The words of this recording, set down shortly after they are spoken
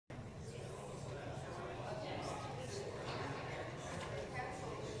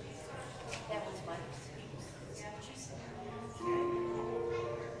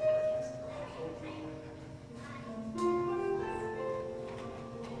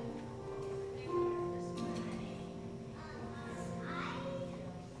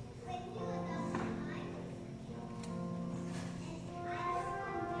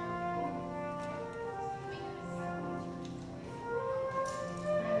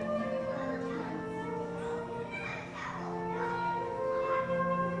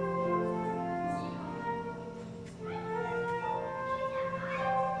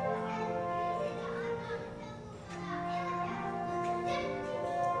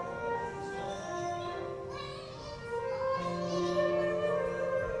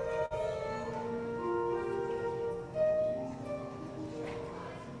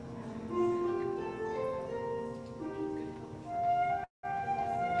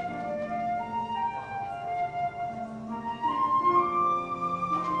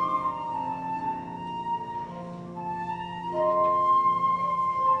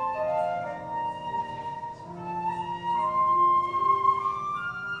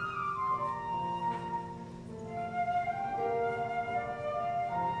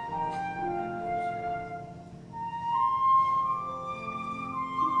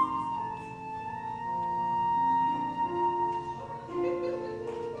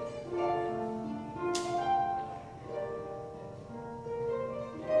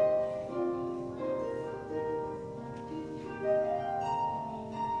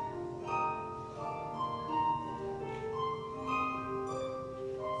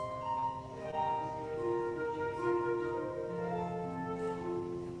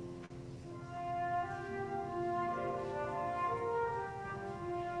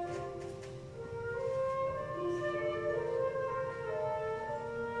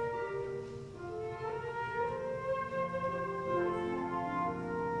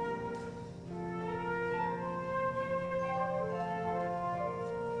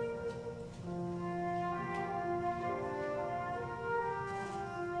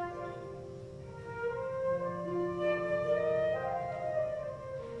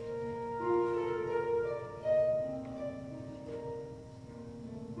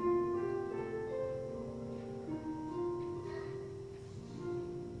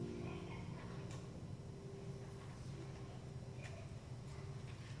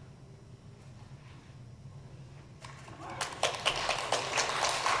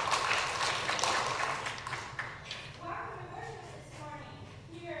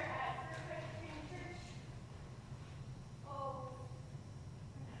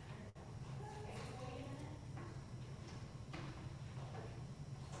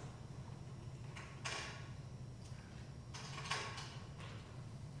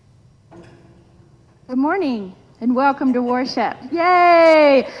Good morning and welcome to worship.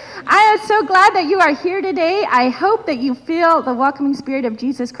 Yay! I am so glad that you are here today. I hope that you feel the welcoming spirit of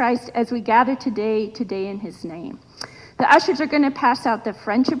Jesus Christ as we gather today in his name. The ushers are going to pass out the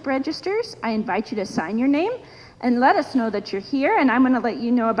friendship registers. I invite you to sign your name and let us know that you're here, and I'm going to let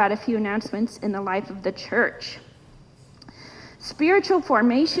you know about a few announcements in the life of the church. Spiritual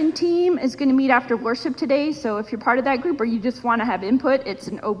formation team is going to meet after worship today, so if you're part of that group or you just want to have input, it's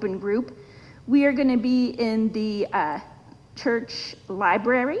an open group. We are going to be in the church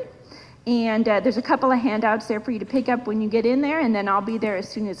library, and there's a couple of handouts there for you to pick up when you get in there, and then I'll be there as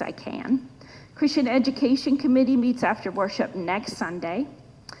soon as I can. Christian Education Committee meets after worship next Sunday.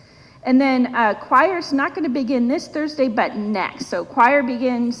 And then choir's not going to begin this Thursday, but next. So choir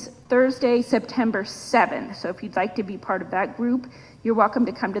begins Thursday, September 7th. So if you'd like to be part of that group, you're welcome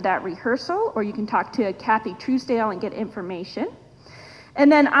to come to that rehearsal, or you can talk to Kathy Truesdale and get information. And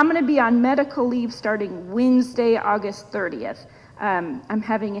then I'm going to be on medical leave starting Wednesday, August 30th. I'm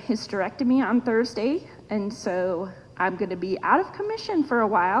having a hysterectomy on Thursday, and so I'm going to be out of commission for a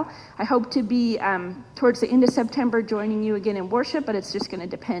while. I hope to be towards the end of September joining you again in worship, but it's just going to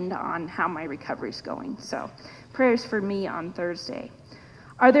depend on how my recovery is going. So prayers for me on Thursday.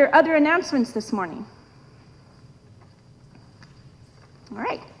 Are there other announcements this morning? All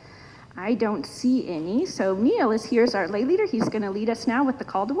right. I don't see any. So Neil is here as our lay leader. He's going to lead us now with the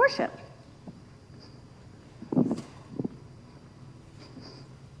call to worship.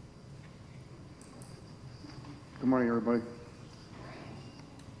 Good morning, everybody.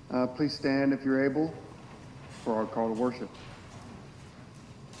 Please stand if you're able for our call to worship.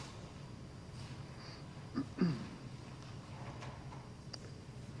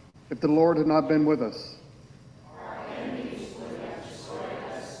 If the Lord had not been with us, our enemies would have destroyed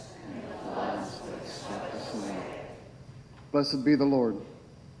us, and the floods would have swept us away. Blessed be the Lord,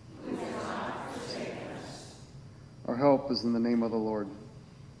 who has not forsaken us. Our help is in the name of the Lord,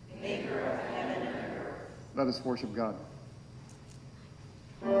 maker of heaven and earth. Let us worship God.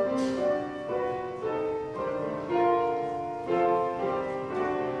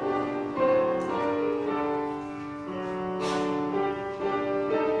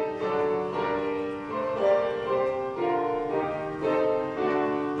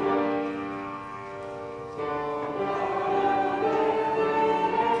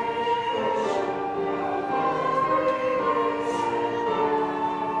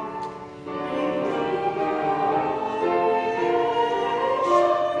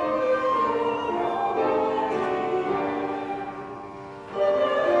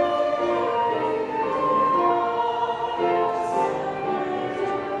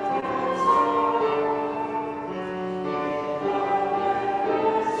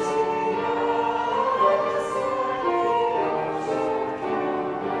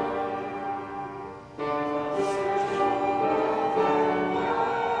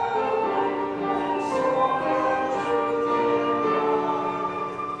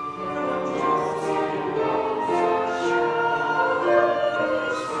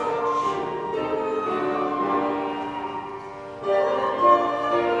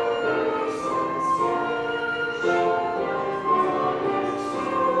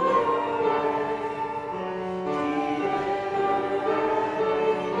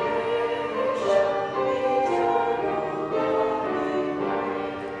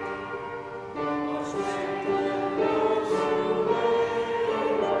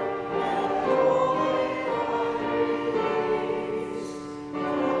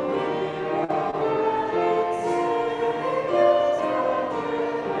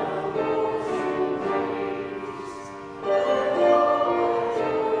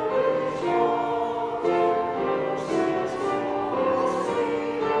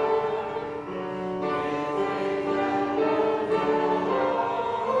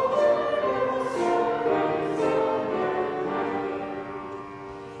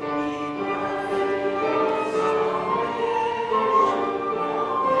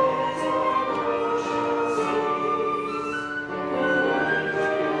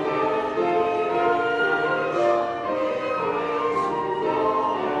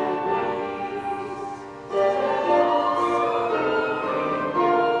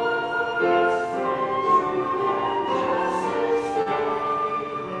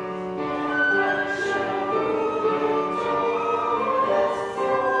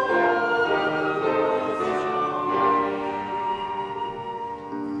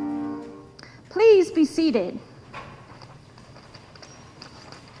 Please be seated.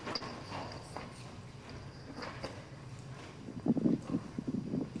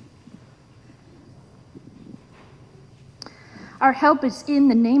 Our help is in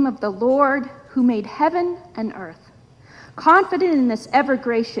the name of the Lord, who made heaven and earth. Confident in this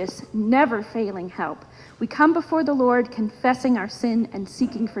ever-gracious, never-failing help, we come before the Lord confessing our sin and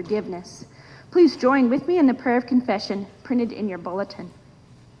seeking forgiveness. Please join with me in the prayer of confession printed in your bulletin.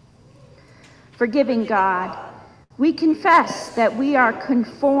 Forgiving God, we confess that we are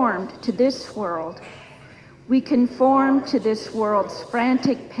conformed to this world. We conform to this world's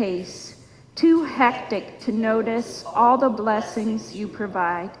frantic pace, too hectic to notice all the blessings you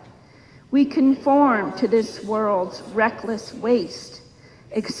provide. We conform to this world's reckless waste,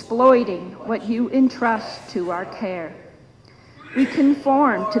 exploiting what you entrust to our care. We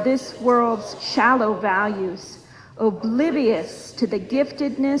conform to this world's shallow values, oblivious to the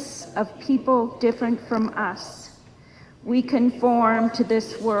giftedness of people different from us. We conform to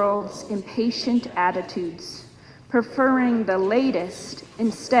this world's impatient attitudes, preferring the latest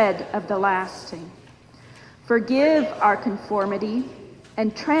instead of the lasting. Forgive our conformity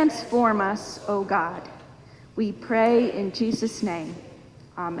and transform us, O God. We pray in Jesus' name.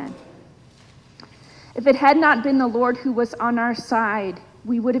 Amen. If it had not been the Lord who was on our side,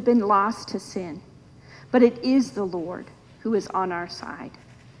 we would have been lost to sin. But it is the Lord who is on our side,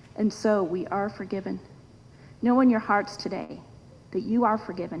 and so we are forgiven. Know in your hearts today that you are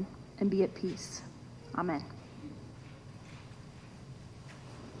forgiven, and be at peace. Amen.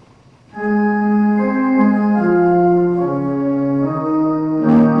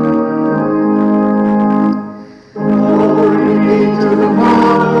 Glory be to the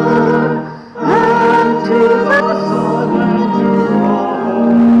Father, and to the Son, and to the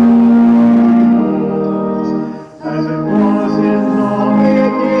Holy Ghost, as it was in the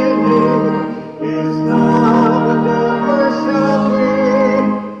beginning, is now, and ever shall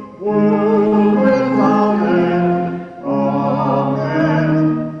be, world without end.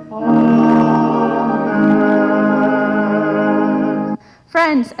 Amen. Amen.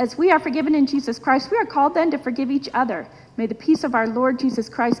 Friends, as we are forgiven in Jesus Christ, we are called then to forgive each other. May the peace of our Lord Jesus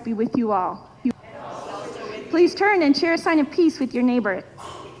Christ be with you all. Please turn and share a sign of peace with your neighbor.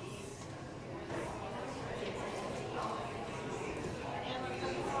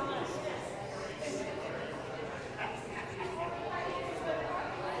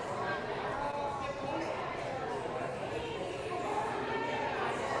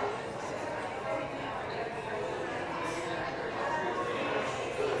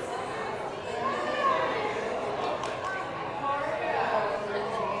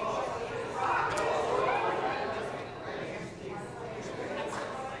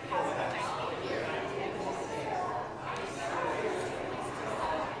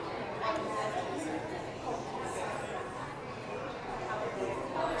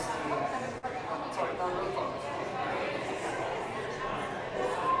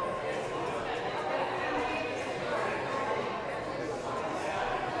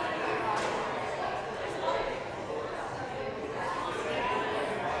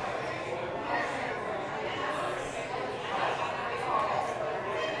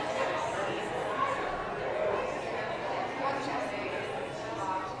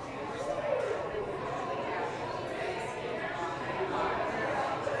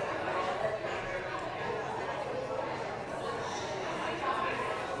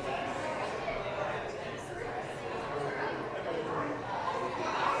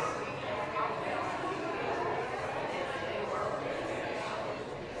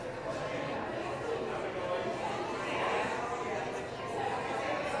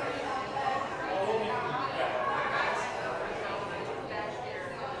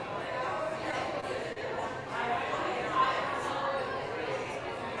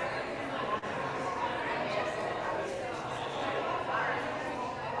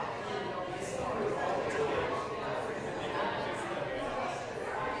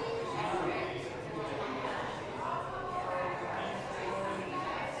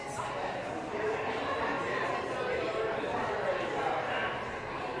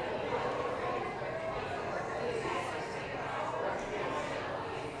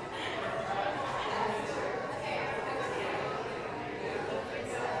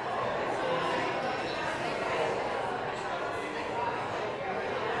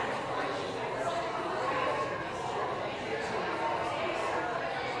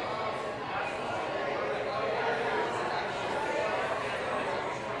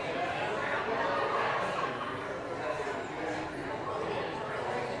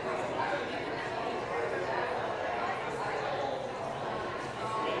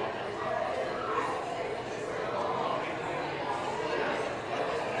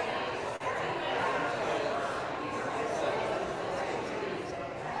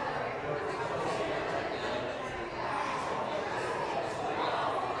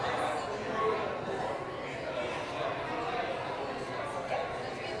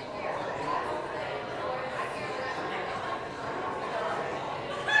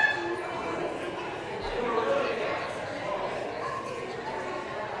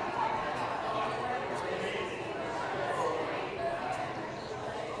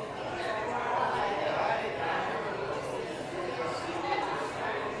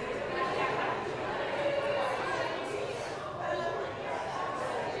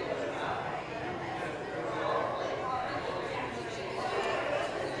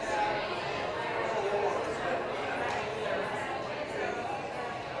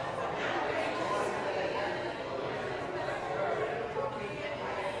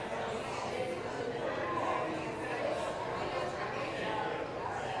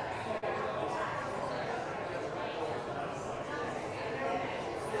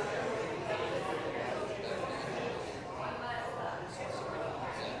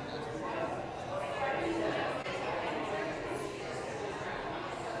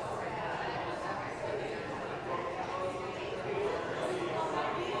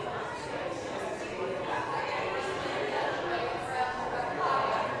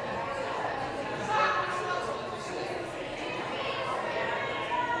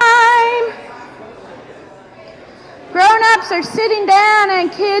 adults are sitting down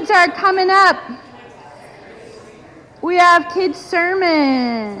and kids are coming up. We have kids'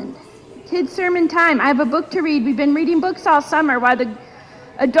 sermon time. I have a book to read. We've been reading books all summer while the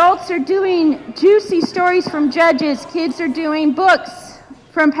adults are doing juicy stories from Judges. Kids are doing books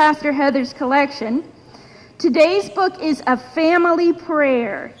from Pastor Heather's collection. Today's book is A Family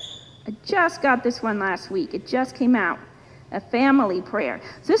Prayer. I just got this one last week. It just came out. A family prayer.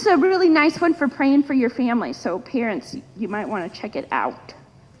 So this is a really nice one for praying for your family. So parents, you might want to check it out.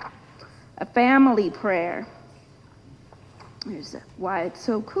 A family prayer. Here's why it's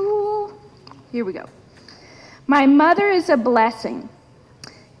so cool. Here we go. My mother is a blessing.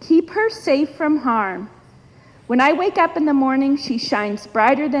 Keep her safe from harm. When I wake up in the morning, she shines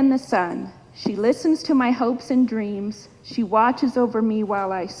brighter than the sun. She listens to my hopes and dreams. She watches over me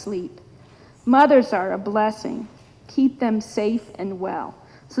while I sleep. Mothers are a blessing. Keep them safe and well.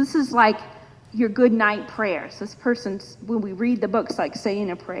 So this is like your good night prayer. So this person's, when we read the books, like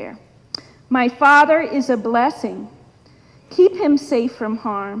saying a prayer. My father is a blessing. Keep him safe from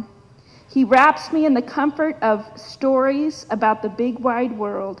harm. He wraps me in the comfort of stories about the big wide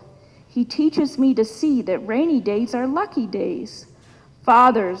world. He teaches me to see that rainy days are lucky days.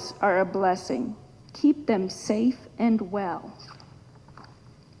 Fathers are a blessing. Keep them safe and well.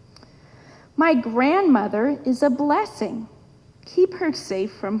 My grandmother is a blessing. Keep her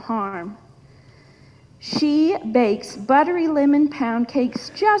safe from harm. She bakes buttery lemon pound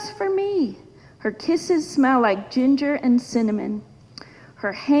cakes just for me. Her kisses smell like ginger and cinnamon.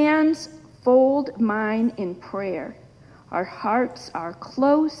 Her hands fold mine in prayer. Our hearts are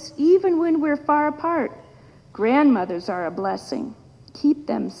close even when we're far apart. Grandmothers are a blessing. Keep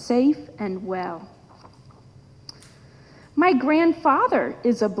them safe and well. My grandfather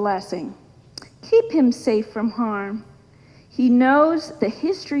is a blessing. Keep him safe from harm. He knows the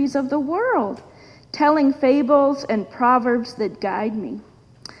histories of the world, telling fables and proverbs that guide me.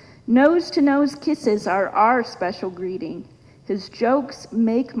 Nose-to-nose kisses are our special greeting. His jokes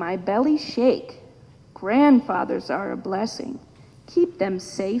make my belly shake. Grandfathers are a blessing. Keep them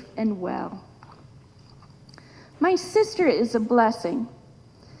safe and well. My sister is a blessing.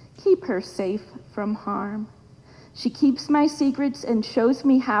 Keep her safe from harm. She keeps my secrets and shows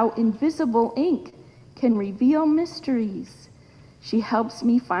me how invisible ink can reveal mysteries. She helps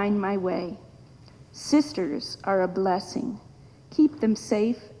me find my way. Sisters are a blessing. Keep them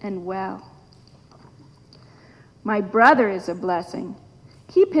safe and well. My brother is a blessing.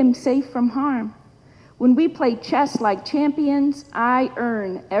 Keep him safe from harm. When we play chess like champions, I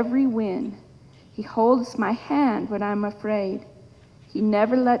earn every win. He holds my hand when I'm afraid. He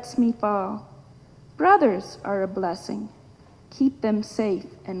never lets me fall. Brothers are a blessing. Keep them safe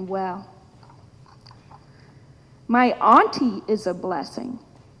and well. My auntie is a blessing.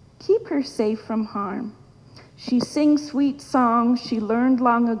 Keep her safe from harm. She sings sweet songs she learned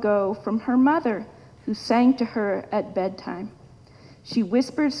long ago from her mother, who sang to her at bedtime. She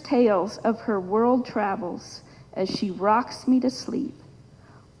whispers tales of her world travels as she rocks me to sleep.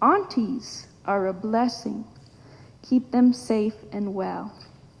 Aunties are a blessing. Keep them safe and well.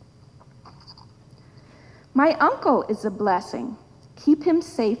 My uncle is a blessing. Keep him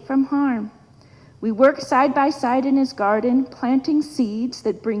safe from harm. We work side by side in his garden, planting seeds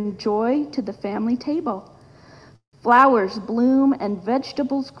that bring joy to the family table. Flowers bloom and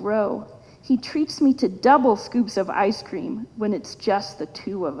vegetables grow. He treats me to double scoops of ice cream when it's just the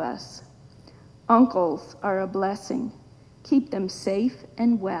two of us. Uncles are a blessing. Keep them safe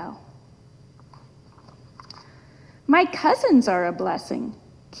and well. My cousins are a blessing.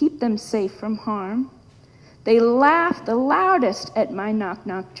 Keep them safe from harm. They laugh the loudest at my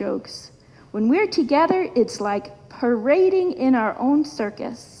knock-knock jokes. When we're together, it's like parading in our own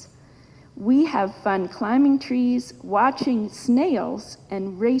circus. We have fun climbing trees, watching snails,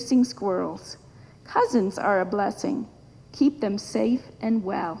 and racing squirrels. Cousins are a blessing. Keep them safe and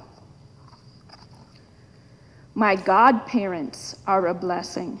well. My godparents are a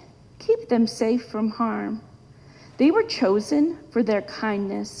blessing. Keep them safe from harm. They were chosen for their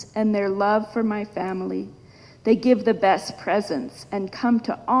kindness and their love for my family. They give the best presents and come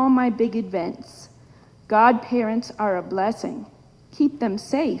to all my big events. Godparents are a blessing. Keep them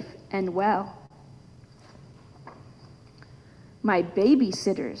safe and well. My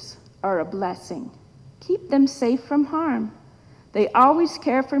babysitters are a blessing. Keep them safe from harm. They always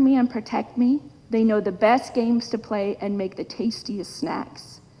care for me and protect me. They know the best games to play and make the tastiest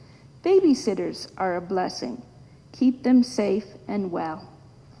snacks. Babysitters are a blessing. Keep them safe and well.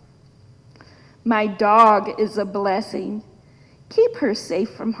 My dog is a blessing. Keep her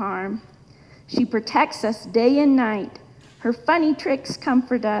safe from harm. She protects us day and night. Her funny tricks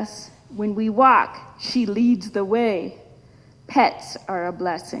comfort us. When we walk, she leads the way. Pets are a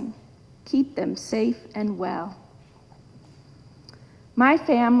blessing. Keep them safe and well. My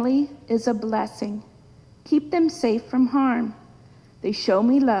family is a blessing. Keep them safe from harm. They show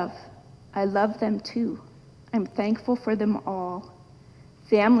me love. I love them too. I'm thankful for them all.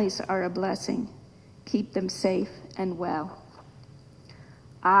 Families are a blessing. Keep them safe and well.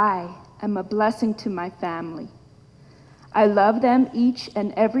 I am a blessing to my family. I love them each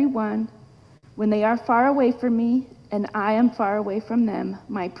and every one. When they are far away from me and I am far away from them,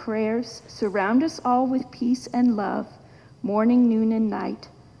 my prayers surround us all with peace and love, morning, noon, and night.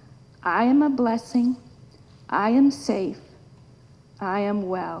 I am a blessing. I am safe. I am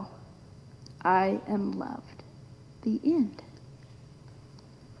well. I am loved. The end.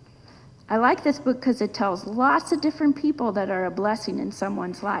 I like this book because it tells lots of different people that are a blessing in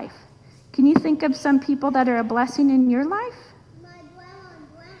someone's life. Can you think of some people that are a blessing in your life? My grandma and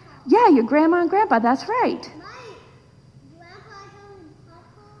grandpa. Yeah, your grandma and grandpa, that's right. My grandpa doesn't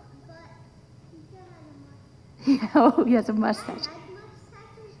papa, but he still has a mustache. Oh, he has a mustache. I like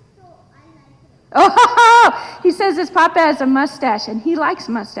mustaches, so I like him. Oh, he says his papa has a mustache, and he likes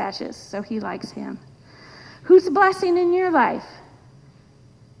mustaches, so he likes him. Who's a blessing in your life?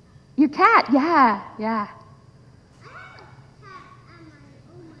 Your cat, yeah. I have a cat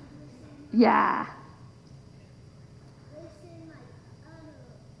and Yeah. my other.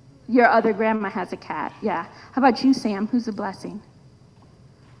 Your other grandma has a cat, yeah. How about you, Sam? Who's a blessing?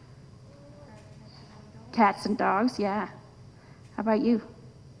 Cats and dogs, yeah. How about you?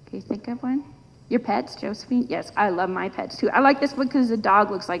 Can you think of one? Your pets, Josephine? Yes, I love my pets too. I like this one because the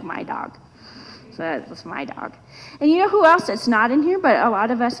dog looks like my dog. So that's my dog. And you know who else that's not in here, but a lot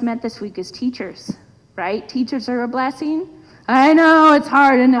of us met this week as teachers, right? Teachers are a blessing. I know, it's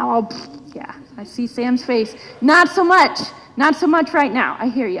hard, and now, yeah, I see Sam's face. Not so much right now. I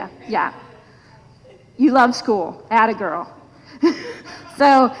hear you, yeah. You love school, atta girl.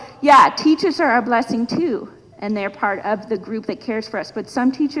 So, yeah, teachers are a blessing too, and they're part of the group that cares for us, but some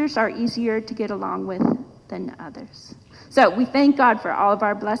teachers are easier to get along with than others. So we thank God for all of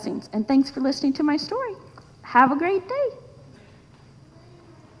our blessings, and thanks for listening to my story. Have a great day.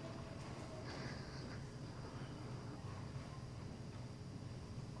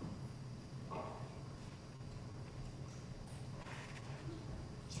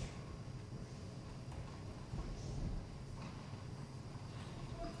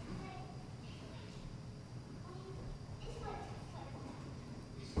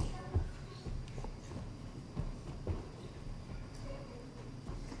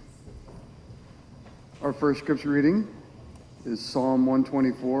 Our first scripture reading is Psalm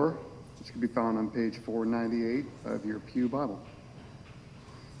 124, which can be found on page 498 of your Pew Bible.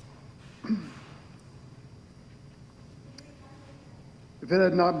 If it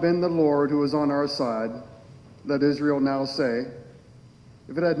had not been the Lord who was on our side, let Israel now say,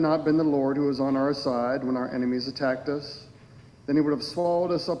 if it had not been the Lord who was on our side when our enemies attacked us, then he would have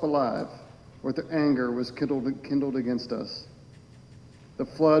swallowed us up alive, or the anger was kindled against us. The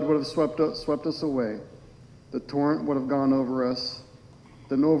flood would have swept us away. The torrent would have gone over us.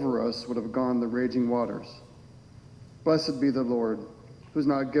 Then over us would have gone the raging waters. Blessed be the Lord, who has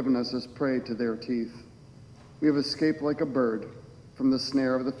not given us as prey to their teeth. We have escaped like a bird from the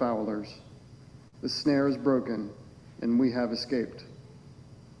snare of the fowlers. The snare is broken, and we have escaped.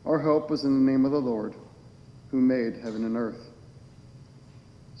 Our hope was in the name of the Lord, who made heaven and earth.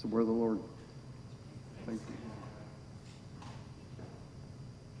 So we're the Lord. Thank you.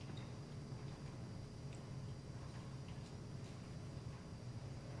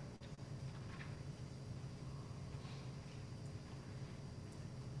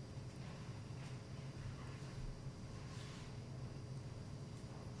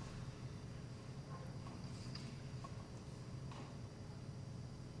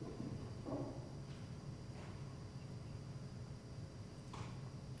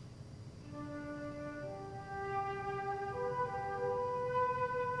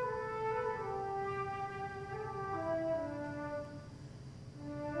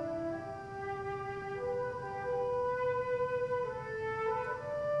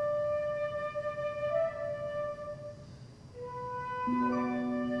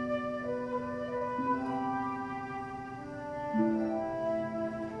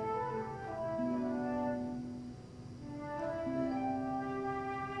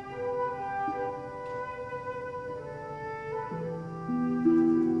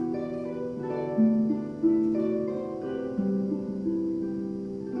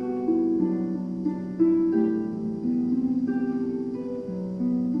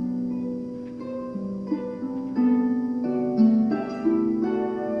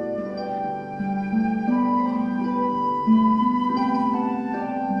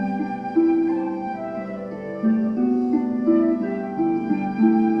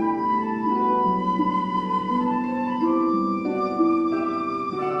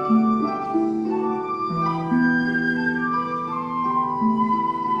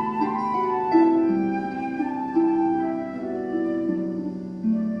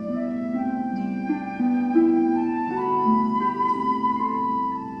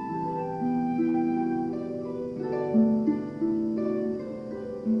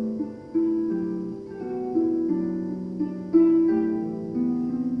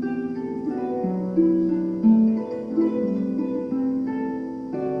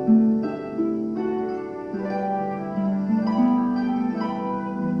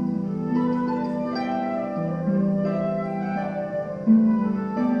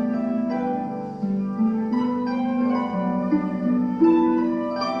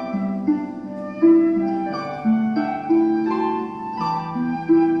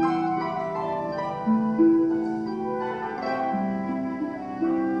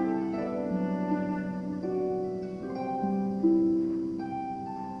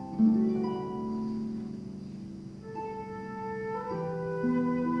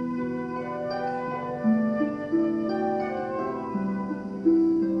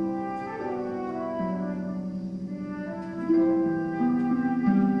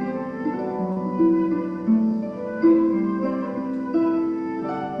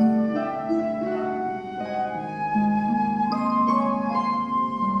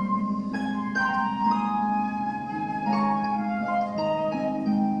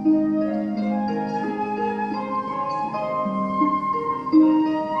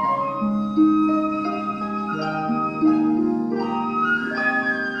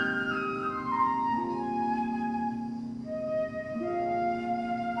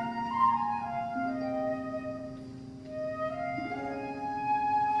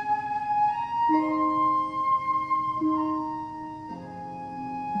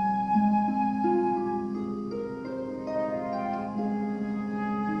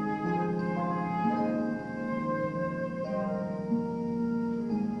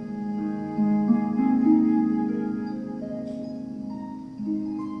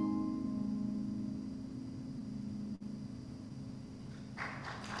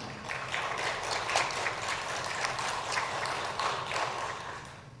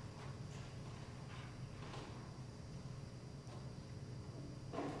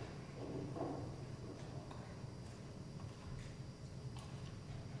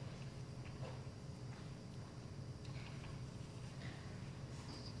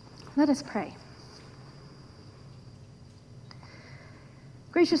 Let us pray.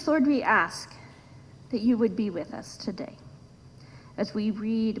 Gracious Lord, we ask that you would be with us today as we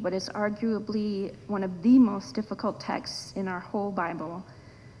read what is arguably one of the most difficult texts in our whole Bible.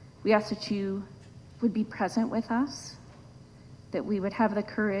 We ask that you would be present with us, that we would have the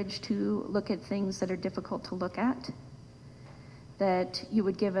courage to look at things that are difficult to look at, that you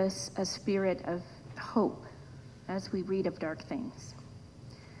would give us a spirit of hope as we read of dark things.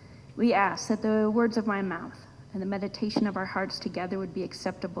 We ask that the words of my mouth and the meditation of our hearts together would be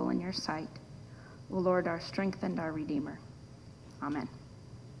acceptable in your sight, O Lord, our strength and our Redeemer. Amen.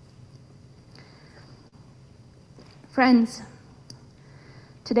 Friends,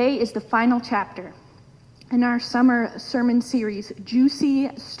 today is the final chapter in our summer sermon series,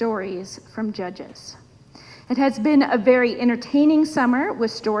 Juicy Stories from Judges. It has been a very entertaining summer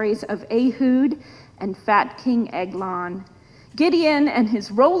with stories of Ehud and Fat King Eglon, Gideon and his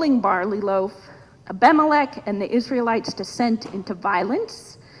rolling barley loaf, Abimelech and the Israelites' descent into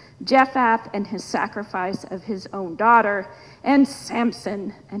violence, Jephthah and his sacrifice of his own daughter, and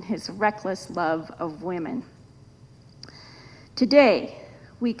Samson and his reckless love of women. Today,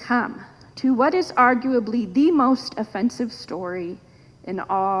 we come to what is arguably the most offensive story in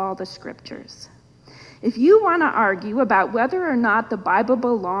all the scriptures. If you want to argue about whether or not the Bible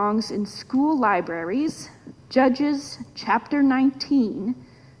belongs in school libraries, Judges chapter 19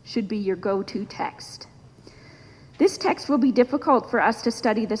 should be your go-to text. This text will be difficult for us to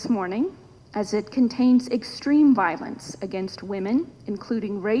study this morning, as it contains extreme violence against women,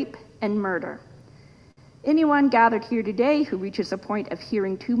 including rape and murder. Anyone gathered here today who reaches a point of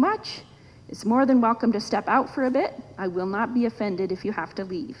hearing too much is more than welcome to step out for a bit. I will not be offended if you have to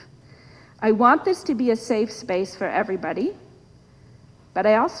leave. I want this to be a safe space for everybody, but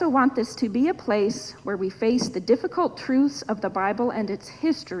I also want this to be a place where we face the difficult truths of the Bible and its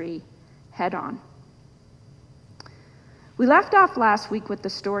history head on. We left off last week with the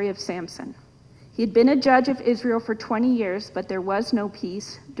story of Samson. He had been a judge of Israel for 20 years, but there was no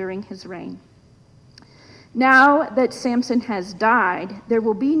peace during his reign. Now that Samson has died, there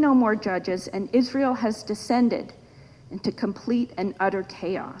will be no more judges, and Israel has descended into complete and utter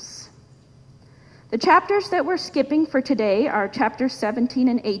chaos. The chapters that we're skipping for today are chapters 17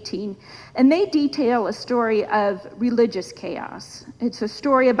 and 18, and they detail a story of religious chaos. It's a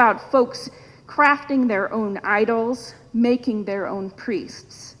story about folks crafting their own idols, making their own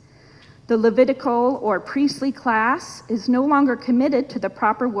priests. The Levitical or priestly class is no longer committed to the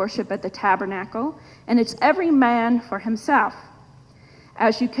proper worship at the tabernacle, and it's every man for himself.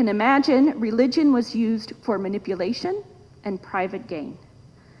 As you can imagine, religion was used for manipulation and private gain.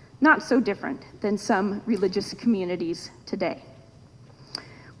 Not so different than some religious communities today.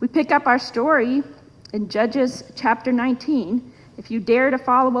 We pick up our story in Judges chapter 19. If you dare to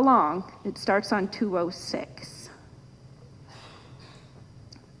follow along, it starts on 206.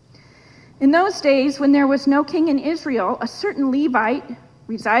 In those days, when there was no king in Israel, a certain Levite,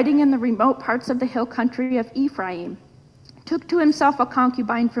 residing in the remote parts of the hill country of Ephraim, took to himself a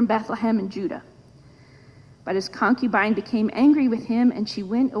concubine from Bethlehem in Judah. But his concubine became angry with him, and she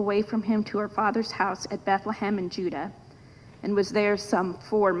went away from him to her father's house at Bethlehem in Judah, and was there some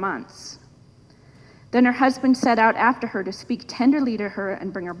 4 months. Then her husband set out after her to speak tenderly to her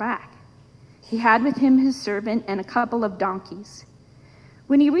and bring her back. He had with him his servant and a couple of donkeys.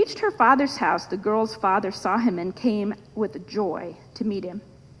 When he reached her father's house, the girl's father saw him and came with joy to meet him.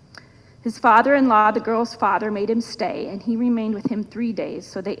 His father-in-law, the girl's father, made him stay, and he remained with him 3 days.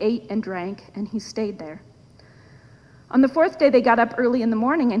 So they ate and drank, and he stayed there. On the 4th day, they got up early in the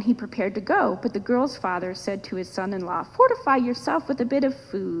morning, and he prepared to go. But the girl's father said to his son-in-law, "Fortify yourself with a bit of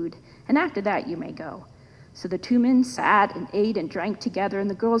food, and after that you may go." So the 2 men sat and ate and drank together, and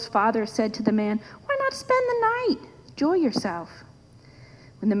the girl's father said to the man, "Why not spend the night? Enjoy yourself."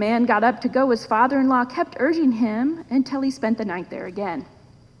 When the man got up to go, his father-in-law kept urging him until he spent the night there again.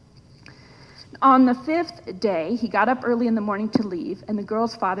 On the 5th day, he got up early in the morning to leave, and the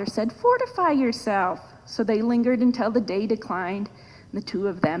girl's father said, "Fortify yourself." So they lingered until the day declined, and the 2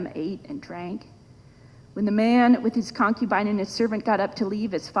 of them ate and drank. When the man with his concubine and his servant got up to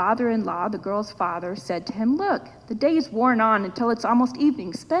leave, his father-in-law, the girl's father, said to him, "Look, the day is worn on until it's almost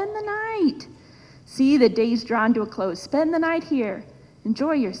evening. Spend the night. See, the day's drawn to a close. Spend the night here.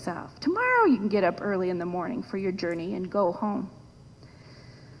 Enjoy yourself. Tomorrow you can get up early in the morning for your journey and go home."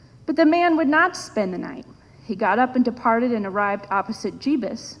 But the man would not spend the night. He got up and departed and arrived opposite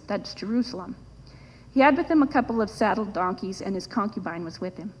Jebus, that's Jerusalem. He had with him a couple of saddled donkeys, and his concubine was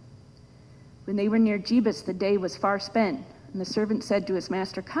with him. When they were near Jebus, the day was far spent, and the servant said to his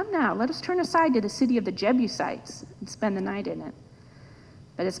master, "Come now, let us turn aside to the city of the Jebusites and spend the night in it."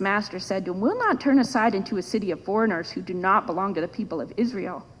 But his master said to him, "We'll not turn aside into a city of foreigners who do not belong to the people of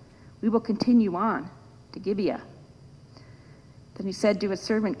Israel. We will continue on to Gibeah." Then he said to his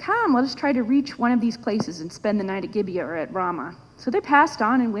servant, "Come, let us try to reach one of these places and spend the night at Gibeah or at Ramah." So they passed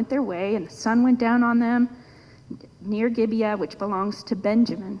on and went their way, and the sun went down on them near Gibeah, which belongs to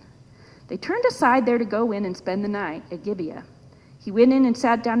Benjamin. They turned aside there to go in and spend the night at Gibeah. He went in and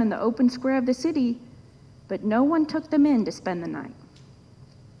sat down in the open square of the city, but no one took them in to spend the night.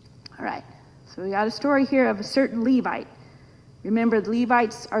 All right, so we got a story here of a certain Levite. Remember, the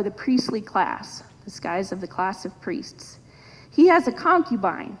Levites are the priestly class, the guys of the class of priests. He has a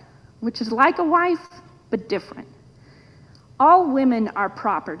concubine, which is like a wife, but different. All women are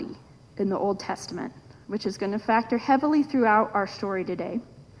property in the Old Testament, which is going to factor heavily throughout our story today.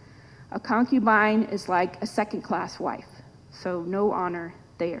 A concubine is like a second-class wife, so no honor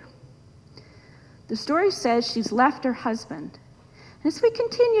there. The story says she's left her husband. And as we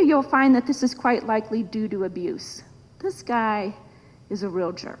continue, you'll find that this is quite likely due to abuse. This guy is a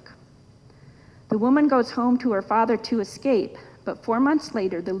real jerk. The woman goes home to her father to escape, but 4 months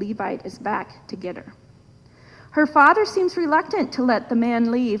later, the Levite is back to get her. Her father seems reluctant to let the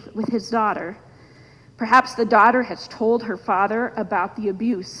man leave with his daughter. Perhaps the daughter has told her father about the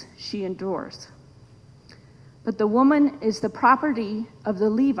abuse she endures. But the woman is the property of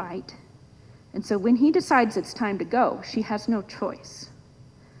the Levite, and so when he decides it's time to go, she has no choice.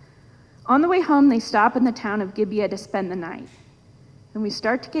 On the way home, they stop in the town of Gibeah to spend the night. And we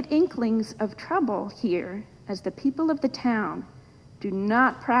start to get inklings of trouble here as the people of the town do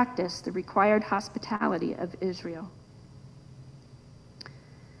not practice the required hospitality of Israel.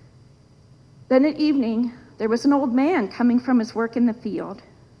 Then at evening, there was an old man coming from his work in the field.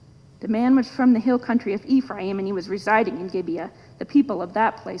 The man was from the hill country of Ephraim, and he was residing in Gibeah. The people of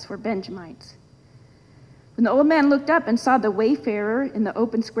that place were Benjamites. When the old man looked up and saw the wayfarer in the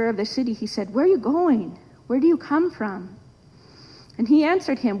open square of the city, he said, "Where are you going? Where do you come from?" And he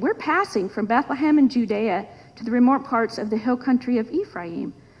answered him, "We're passing from Bethlehem in Judea to the remote parts of the hill country of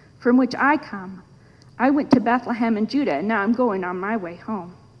Ephraim, from which I come. I went to Bethlehem in Judah, and now I'm going on my way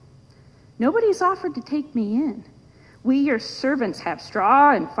home. Nobody's offered to take me in. We, your servants, have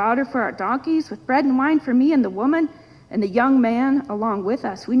straw and fodder for our donkeys, with bread and wine for me and the woman and the young man along with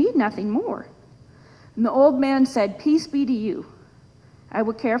us. We need nothing more." And the old man said, "Peace be to you. I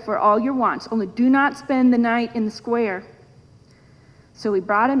will care for all your wants, only do not spend the night in the square." So he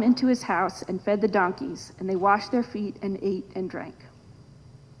brought him into his house and fed the donkeys, and they washed their feet and ate and drank.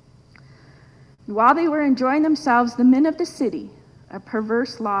 And while they were enjoying themselves, the men of the city, a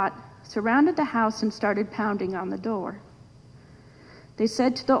perverse lot, surrounded the house and started pounding on the door. They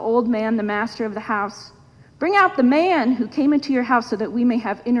said to the old man, the master of the house, "Bring out the man who came into your house so that we may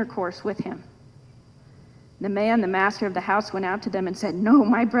have intercourse with him." The man, the master of the house, went out to them and said, "No,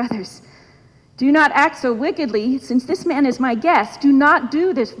 my brothers, do not act so wickedly. Since this man is my guest, do not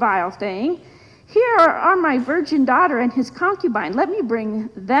do this vile thing. Here are my virgin daughter and his concubine. Let me bring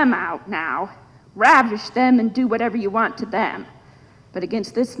them out now. Ravish them and do whatever you want to them. But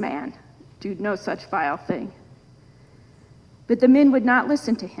against this man, do no such vile thing." But the men would not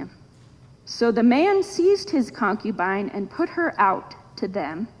listen to him. So the man seized his concubine and put her out to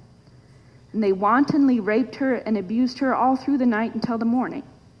them. And they wantonly raped her and abused her all through the night until the morning.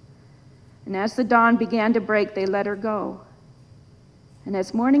 And as the dawn began to break, they let her go. And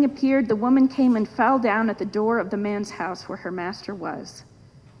as morning appeared, the woman came and fell down at the door of the man's house where her master was,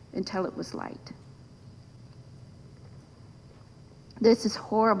 until it was light. This is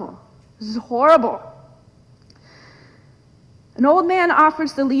horrible. This is horrible. An old man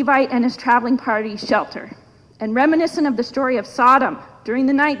offers the Levite and his traveling party shelter. And reminiscent of the story of Sodom, during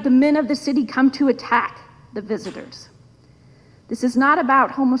the night, the men of the city come to attack the visitors. This is not about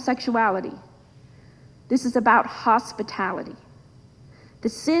homosexuality. This is about hospitality. The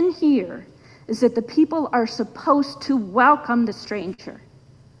sin here is that the people are supposed to welcome the stranger,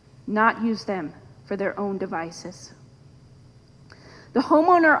 not use them for their own devices. The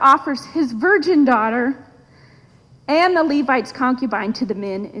homeowner offers his virgin daughter and the Levite's concubine to the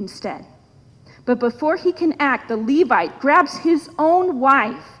men instead. But before he can act, the Levite grabs his own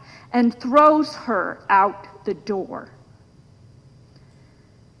wife and throws her out the door.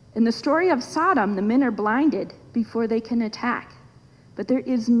 In the story of Sodom, the men are blinded before they can attack. But there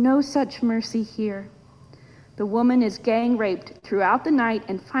is no such mercy here. The woman is gang raped throughout the night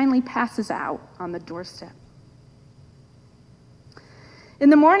and finally passes out on the doorstep. In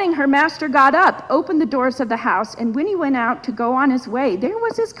the morning, her master got up, opened the doors of the house, and when he went out to go on his way, there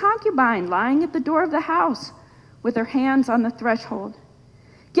was his concubine lying at the door of the house with her hands on the threshold.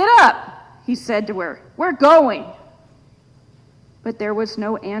 "Get up," he said to her. "We're going." but there was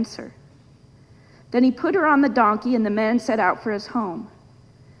no answer. Then he put her on the donkey, and the man set out for his home.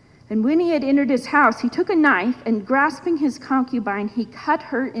 And when he had entered his house, he took a knife, and grasping his concubine, he cut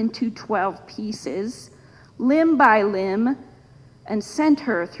her into 12 pieces, limb by limb, and sent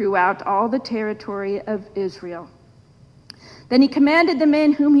her throughout all the territory of Israel. Then he commanded the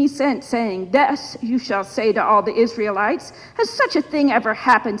men whom he sent, saying, "Thus you shall say to all the Israelites, has such a thing ever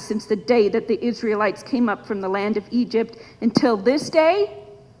happened since the day that the Israelites came up from the land of Egypt until this day?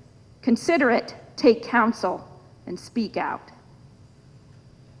 Consider it, take counsel, and speak out."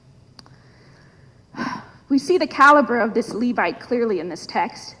 We see the caliber of this Levite clearly in this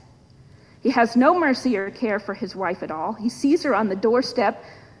text. He has no mercy or care for his wife at all. He sees her on the doorstep,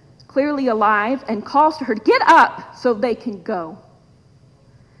 clearly alive, and calls to her to get up so they can go.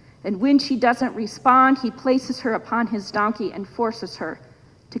 And when she doesn't respond, he places her upon his donkey and forces her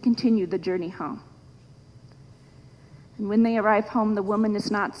to continue the journey home. And when they arrive home, the woman is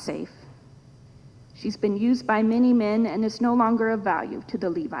not safe. She's been used by many men and is no longer of value to the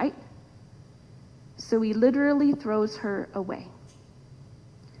Levite. So he literally throws her away.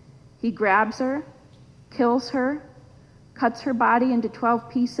 He grabs her, kills her, cuts her body into 12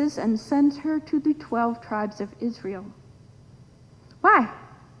 pieces, and sends her to the 12 tribes of Israel. Why?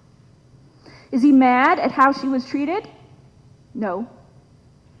 Is he mad at how she was treated? No.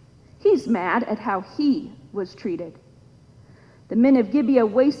 He's mad at how he was treated. The men of Gibeah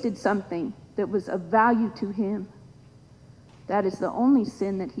wasted something that was of value to him. That is the only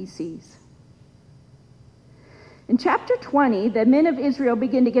sin that he sees. In chapter 20, the men of Israel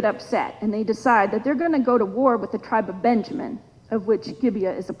begin to get upset, and they decide that they're going to go to war with the tribe of Benjamin, of which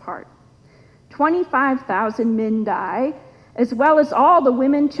Gibeah is a part. 25,000 men die, as well as all the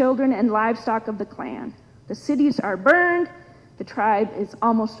women, children, and livestock of the clan. The cities are burned, the tribe is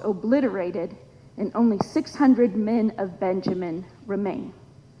almost obliterated, and only 600 men of Benjamin remain.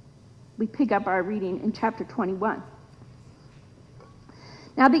 We pick up our reading in chapter 21.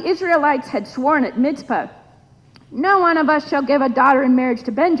 Now the Israelites had sworn at Mizpah, "No one of us shall give a daughter in marriage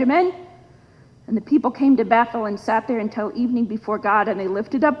to Benjamin." And the people came to Bethel and sat there until evening before God, and they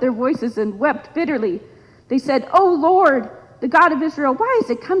lifted up their voices and wept bitterly. They said, "O Lord, the God of Israel, why has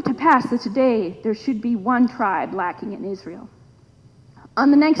it come to pass that today there should be one tribe lacking in Israel?" On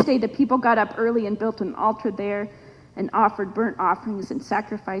the next day, the people got up early and built an altar there and offered burnt offerings and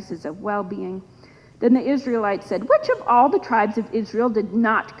sacrifices of well-being. Then the Israelites said, "Which of all the tribes of Israel did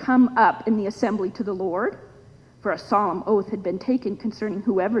not come up in the assembly to the Lord?" For a solemn oath had been taken concerning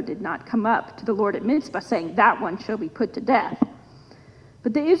whoever did not come up to the Lord at Mizpah, saying, "That one shall be put to death."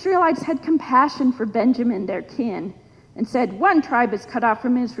 But the Israelites had compassion for Benjamin, their kin, and said, "One tribe is cut off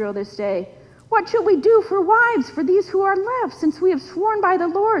from Israel this day. What shall we do for wives for these who are left, since we have sworn by the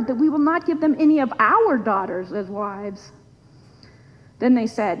Lord that we will not give them any of our daughters as wives?" Then they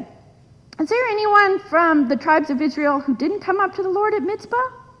said, "Is there anyone from the tribes of Israel who didn't come up to the Lord at Mizpah?"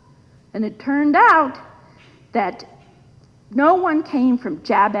 And it turned out that no one came from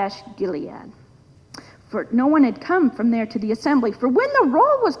Jabesh Gilead, for no one had come from there to the assembly. For when the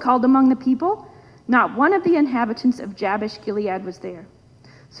roll was called among the people, not one of the inhabitants of Jabesh Gilead was there.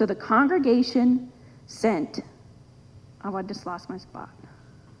 So the congregation sent, I just lost my spot.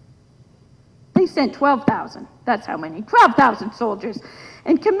 They sent 12,000, that's how many, 12,000 soldiers,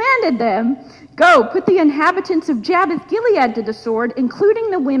 and commanded them, "Go, put the inhabitants of Jabesh Gilead to the sword, including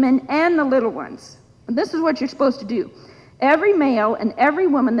the women and the little ones." And this is what you're supposed to do. "Every male and every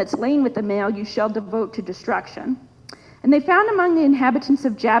woman that's lain with the male you shall devote to destruction." And they found among the inhabitants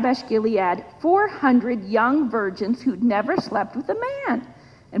of Jabesh Gilead 400 young virgins who'd never slept with a man,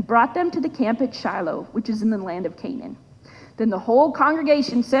 and brought them to the camp at Shiloh, which is in the land of Canaan. Then the whole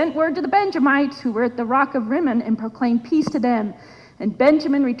congregation sent word to the Benjamites who were at the rock of Rimmon and proclaimed peace to them. And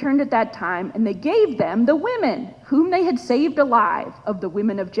Benjamin returned at that time, and they gave them the women whom they had saved alive of the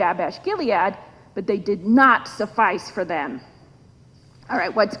women of Jabesh Gilead, but they did not suffice for them. All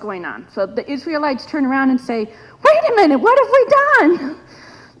right, what's going on? So the Israelites turn around and say, "Wait a minute, what have we done?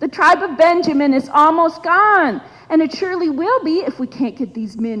 The tribe of Benjamin is almost gone, and it surely will be if we can't get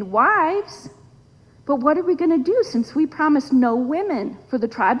these men wives. But what are we going to do since we promised no women for the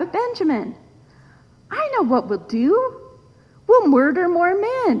tribe of Benjamin? I know what we'll do. We'll murder more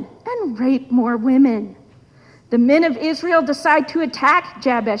men and rape more women." The men of Israel decide to attack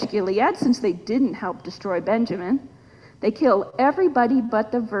Jabesh Gilead since they didn't help destroy Benjamin. They kill everybody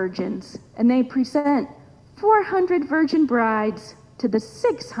but the virgins, and they present 400 virgin brides to the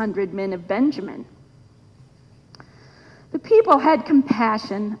 600 men of Benjamin. The people had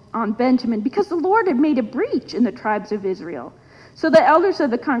compassion on Benjamin because the Lord had made a breach in the tribes of Israel. So the elders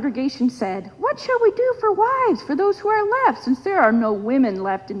of the congregation said, "What what shall we do for wives for those who are left, since there are no women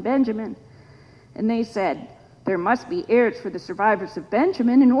left in Benjamin? And they said, there must be heirs for the survivors of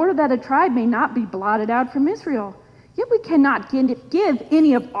Benjamin, in order that a tribe may not be blotted out from Israel. Yet we cannot give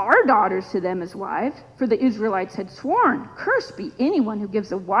any of our daughters to them as wives, for the Israelites had sworn, cursed be anyone who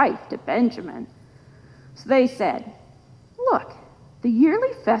gives a wife to Benjamin. So they said, look, the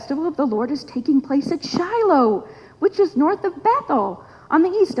yearly festival of the Lord is taking place at Shiloh, which is north of Bethel, on the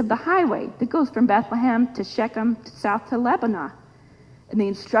east of the highway that goes from Bethlehem to Shechem to south to Lebanon. And they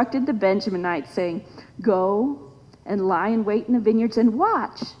instructed the Benjaminites, saying, go and lie in wait in the vineyards and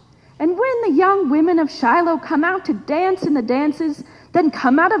watch. And when the young women of Shiloh come out to dance in the dances, then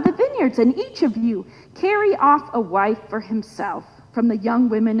come out of the vineyards, and each of you carry off a wife for himself from the young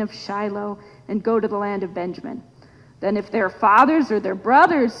women of Shiloh, and go to the land of Benjamin. Then if their fathers or their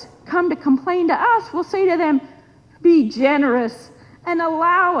brothers come to complain to us, we'll say to them, be generous and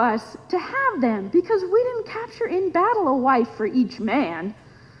allow us to have them, because we didn't capture in battle a wife for each man,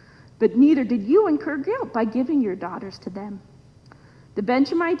 but neither did you incur guilt by giving your daughters to them. The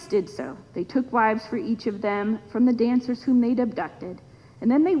Benjamites did so. They took wives for each of them from the dancers whom they'd abducted,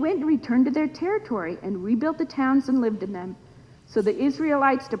 and then they went and returned to their territory and rebuilt the towns and lived in them. So the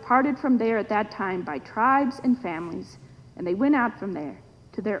Israelites departed from there at that time by tribes and families, and they went out from there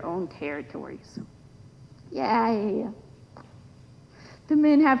to their own territories. Yay! The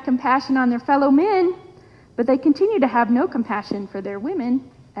men have compassion on their fellow men, but they continue to have no compassion for their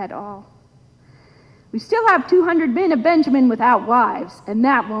women at all. We still have 200 men of Benjamin without wives, and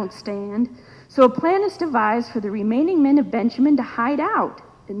that won't stand. So a plan is devised for the remaining men of Benjamin to hide out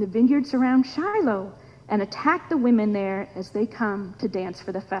in the vineyards around Shiloh and attack the women there as they come to dance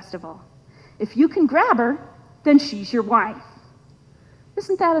for the festival. If you can grab her, then she's your wife.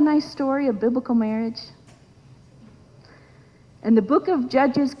 Isn't that a nice story of biblical marriage? And the book of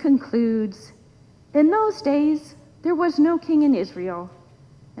Judges concludes, in those days there was no king in Israel,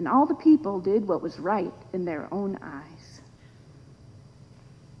 and all the people did what was right in their own eyes.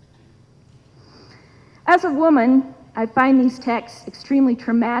 As a woman, I find these texts extremely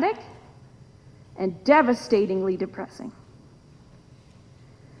traumatic and devastatingly depressing.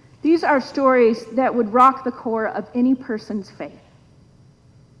 These are stories that would rock the core of any person's faith.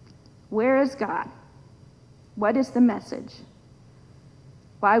 Where is God? What is the message?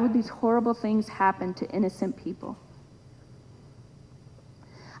 Why would these horrible things happen to innocent people?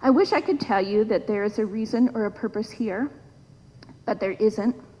 I wish I could tell you that there is a reason or a purpose here, but there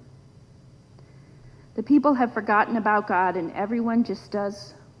isn't. The people have forgotten about God, and everyone just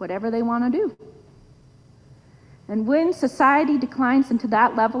does whatever they want to do. And when society declines into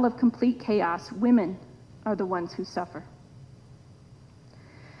that level of complete chaos, women are the ones who suffer.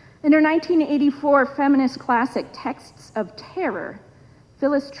 In her 1984 feminist classic, Texts of Terror,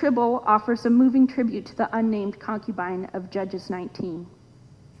 Phyllis Tribble offers a moving tribute to the unnamed concubine of Judges 19.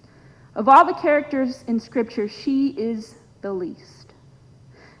 Of all the characters in Scripture, she is the least.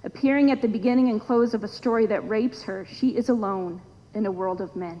 Appearing at the beginning and close of a story that rapes her, she is alone in a world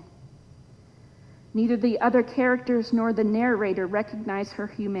of men. Neither the other characters nor the narrator recognize her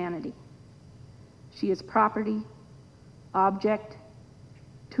humanity. She is property, object,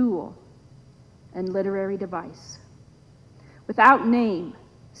 tool, and literary device. Without name,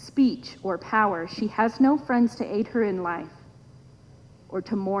 speech, or power, she has no friends to aid her in life or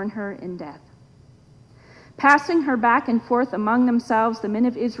to mourn her in death. Passing her back and forth among themselves, the men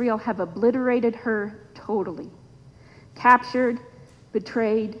of Israel have obliterated her totally. Captured,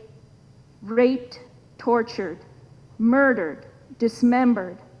 betrayed, raped, tortured, murdered,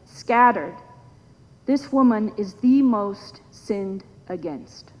 dismembered, scattered. This woman is the most sinned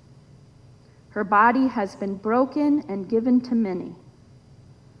against. Her body has been broken and given to many.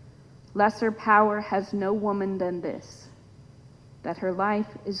 Lesser power has no woman than this, that her life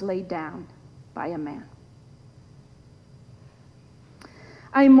is laid down by a man.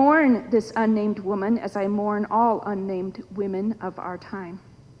 I mourn this unnamed woman as I mourn all unnamed women of our time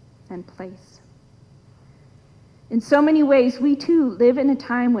and place. In so many ways, we too live in a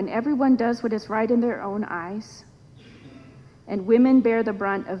time when everyone does what is right in their own eyes, and women bear the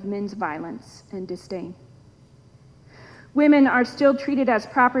brunt of men's violence and disdain. Women are still treated as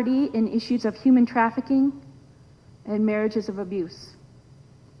property in issues of human trafficking and marriages of abuse.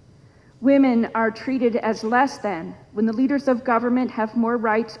 Women are treated as less than when the leaders of government have more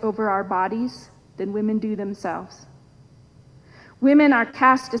rights over our bodies than women do themselves. Women are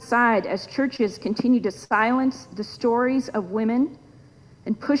cast aside as churches continue to silence the stories of women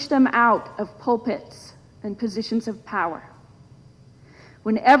and push them out of pulpits and positions of power.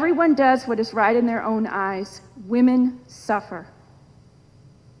 When everyone does what is right in their own eyes, women suffer.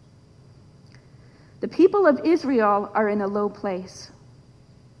 The people of Israel are in a low place.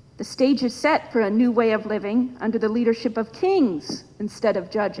 The stage is set for a new way of living under the leadership of kings instead of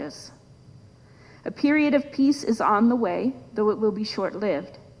judges. A period of peace is on the way, though it will be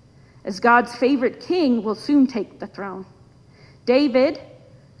short-lived, as God's favorite king will soon take the throne. David,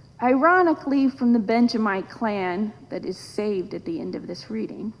 ironically from the Benjamite clan that is saved at the end of this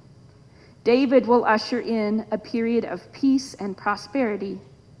reading, David will usher in a period of peace and prosperity.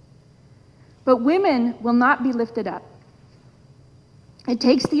 But women will not be lifted up. It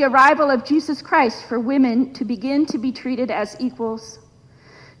takes the arrival of Jesus Christ for women to begin to be treated as equals.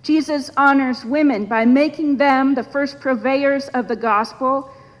 Jesus honors women by making them the first purveyors of the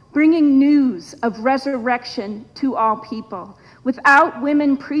gospel, bringing news of resurrection to all people. Without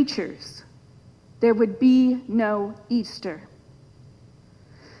women preachers, there would be no Easter.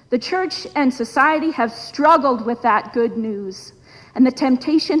 The church and society have struggled with that good news, and the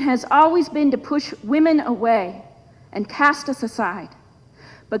temptation has always been to push women away and cast us aside.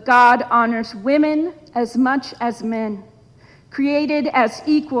 But God honors women as much as men, created as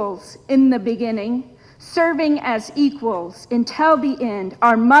equals in the beginning, serving as equals until the end.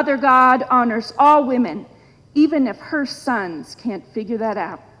 Our Mother God honors all women, even if her sons can't figure that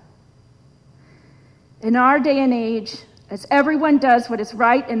out. In our day and age, as everyone does what is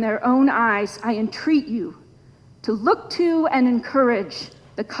right in their own eyes, I entreat you to look to and encourage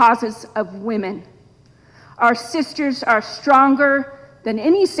the causes of women. Our sisters are stronger than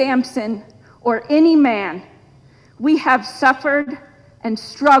any Samson or any man. We have suffered and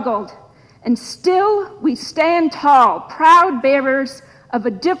struggled, and still we stand tall, proud bearers of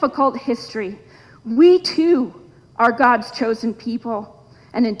a difficult history. We too are God's chosen people,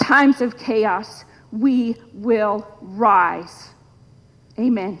 and in times of chaos, we will rise.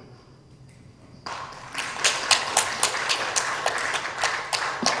 Amen.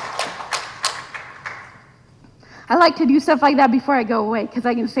 I like to do stuff like that before I go away, because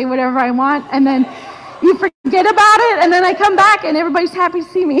I can say whatever I want, and then you forget about it, and then I come back, and everybody's happy to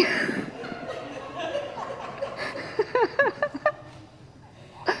see me.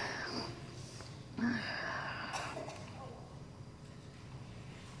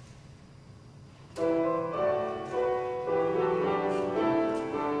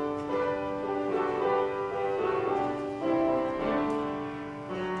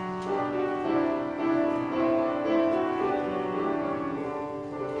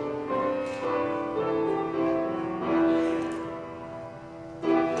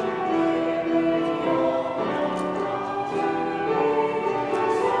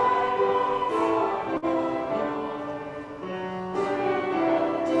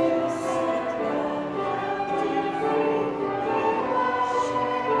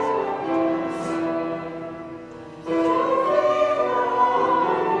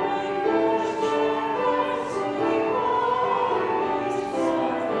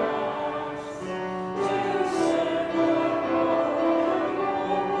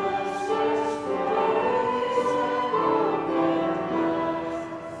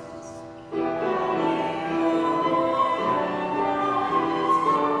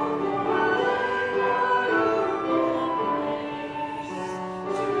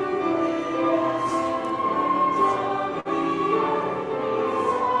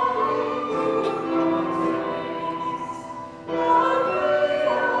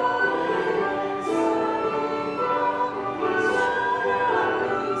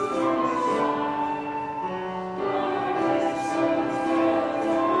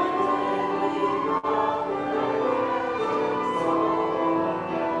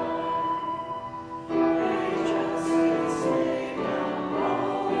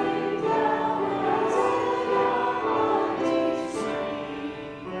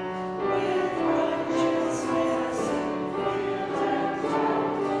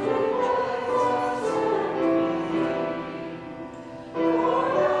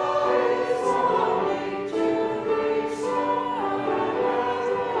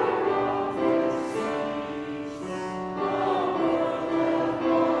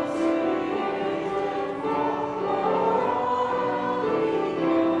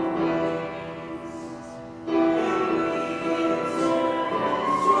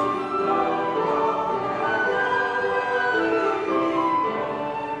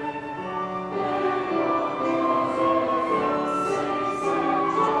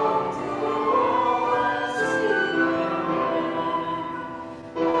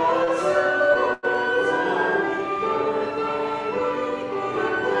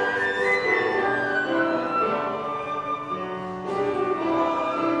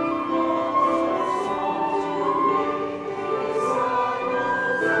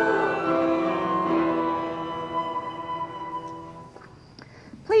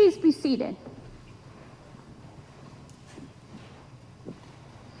 seated.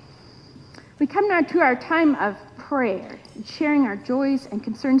 We come now to our time of prayer, sharing our joys and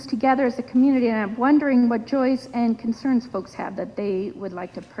concerns together as a community, and I'm wondering what joys and concerns folks have that they would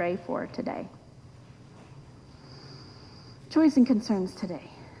like to pray for today. Joys and concerns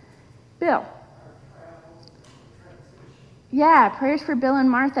today. Bill. Yeah, prayers for Bill and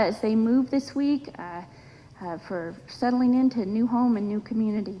Martha as they move this week, for settling into a new home and new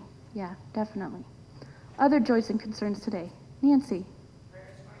community. Yeah, definitely. Other joys and concerns today. Nancy.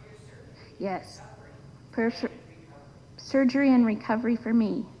 Yes. Prayers for surgery and recovery for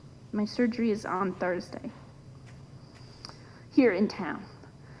me. My surgery is on Thursday. Here in town.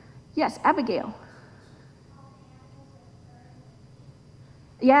 Yes, Abigail.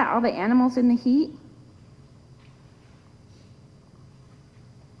 Yeah, all the animals in the heat.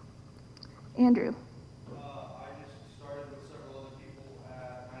 Andrew. I just started with several other people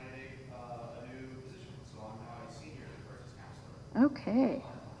at 98, a new position, so I'm now a senior crisis counselor. Okay.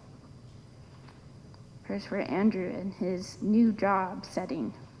 Prayers for Andrew and his new job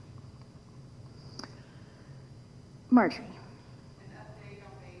setting. Marjorie. An update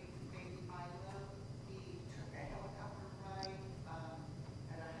on baby Milo. He took a helicopter ride at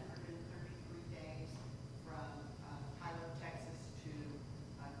 133 days from Tyler, Texas to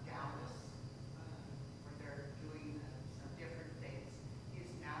Dallas, where they're doing some different things.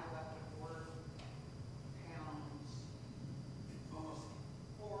 He's now up to 4 pounds, almost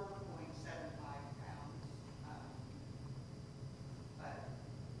 4.75 pounds. But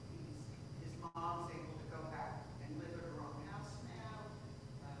his mom's able to go back and live at her own house now.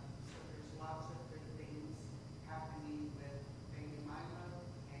 So there's lots of good things happening with baby Milo.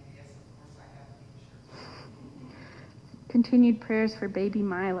 And yes, of course, I have pictures. Continued prayers for baby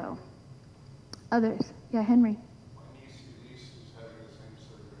Milo. Others. Yeah, Henry. My niece Elise is having the same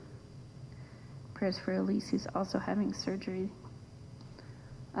surgery. Prayers for Elise, who's also having surgery.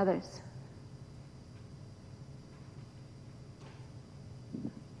 Others.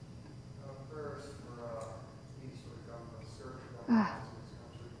 Prayers for niece who had gone to surgery Ah. in this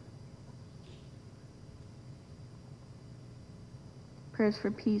country. Prayers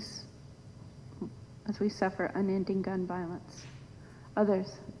for peace as we suffer unending gun violence.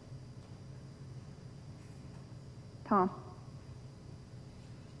 Others. Tom.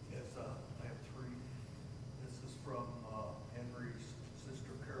 Yes, I have 3. This is from Henry's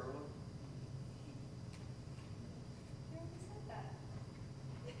sister Carolyn.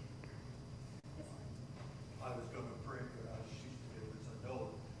 I was going to pray, but it was a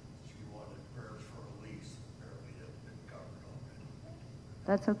note. She wanted prayers for Elise. Apparently that's been covered already.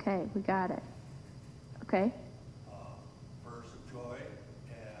 That's okay. We got it. Okay. Prayers of joy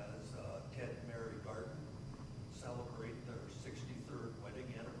as Ted and Mary Garden celebrate their 63rd wedding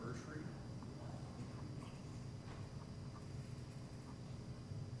anniversary.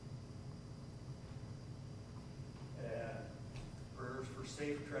 And prayers for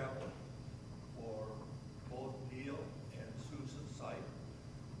safe travel for both Neil and Susan Sipe,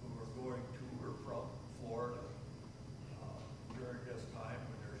 who are going to or from Florida during this time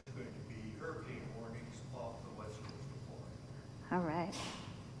when there's going to be hurricane warnings off the west coast of Florida. All right.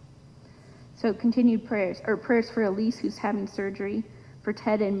 So continued prayers, or prayers for Elise, who's having surgery, for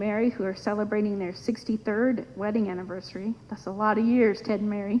Ted and Mary, who are celebrating their 63rd wedding anniversary. That's a lot of years, Ted and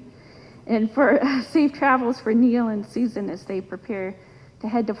Mary. And for safe travels for Neil and Susan as they prepare to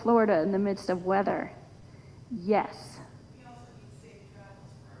head to Florida in the midst of weather. Yes. We also need safe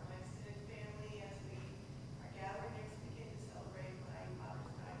travels for our extended family as we are gathering next weekend to celebrate my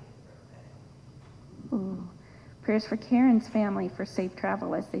mother's 90th birthday. Ooh. Prayers for Karen's family for safe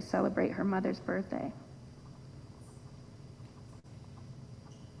travel as they celebrate her mother's birthday.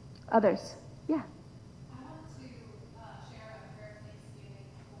 Others? Yeah. I want to share a prayer of thanksgiving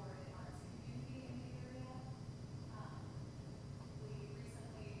for the arts community in the area. We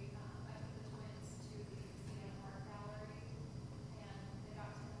recently, I took the twins to the Museum Art Gallery, and they got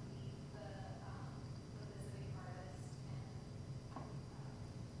to meet the visiting artist and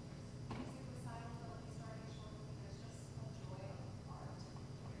music recitals that will be starting shortly. There's just a joy of art here.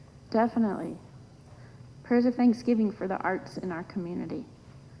 Definitely. Prayers of thanksgiving for the arts in our community.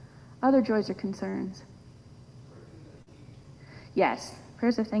 Other joys or concerns? Yes.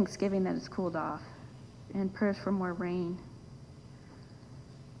 Prayers of thanksgiving that it's cooled off. And prayers for more rain.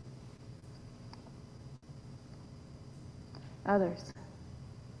 Others?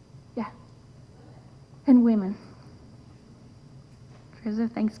 Yeah. And women. Prayers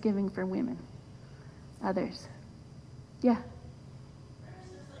of thanksgiving for women. Others? Yeah.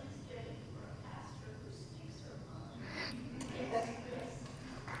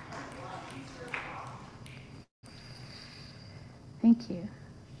 Thank you.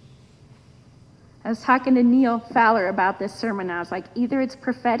 I was talking to Neil Fowler about this sermon. I was like, either it's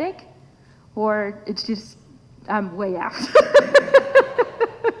prophetic or it's just, I'm way out.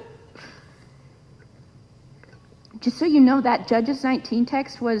 Just so you know, that Judges 19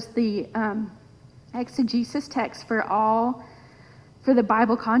 text was the exegesis text for the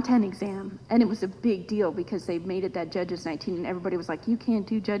Bible content exam. And it was a big deal because they made it that Judges 19, and everybody was like, you can't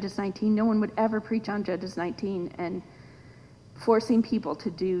do Judges 19. No one would ever preach on Judges 19. And forcing people to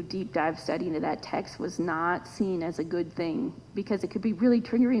do deep dive study into that text was not seen as a good thing because it could be really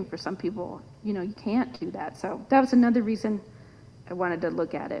triggering for some people. You know, you can't do that. So that was another reason I wanted to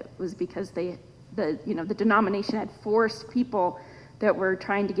look at it, was because the denomination had forced people that were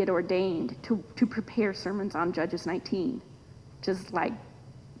trying to get ordained to prepare sermons on Judges 19. Just like,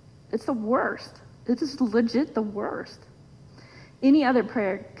 it's the worst. This is legit the worst. Any other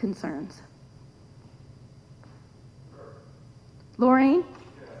prayer concerns? Lorraine?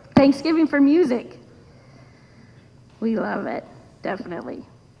 Thanksgiving for music. We love it, definitely.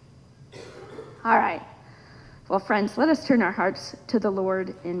 All right. Well, friends, let us turn our hearts to the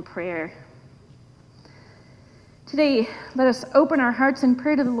Lord in prayer. Today, let us open our hearts in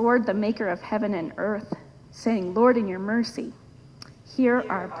prayer to the Lord, the maker of heaven and earth, saying, Lord, in your mercy, hear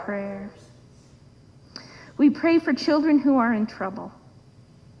our prayer. We pray for children who are in trouble.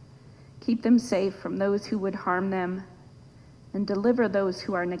 Keep them safe from those who would harm them, and deliver those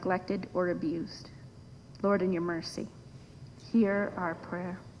who are neglected or abused. Lord, in your mercy, hear our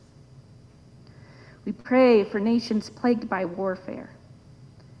prayer. We pray for nations plagued by warfare.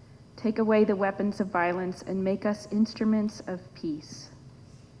 Take away the weapons of violence and make us instruments of peace.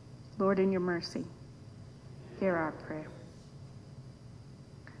 Lord, in your mercy, hear our prayer.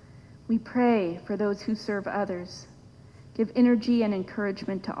 We pray for those who serve others. Give energy and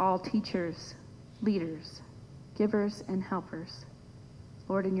encouragement to all teachers, leaders, givers, and helpers.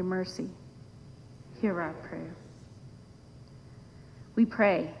 Lord, in your mercy, hear our prayer. We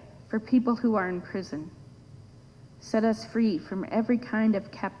pray for people who are in prison. Set us free from every kind of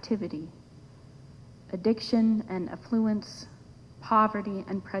captivity, addiction and affluence, poverty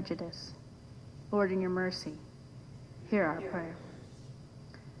and prejudice. Lord, in your mercy, hear our prayer.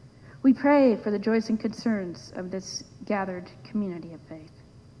 We pray for the joys and concerns of this gathered community of faith.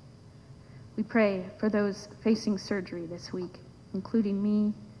 We pray for those facing surgery this week, including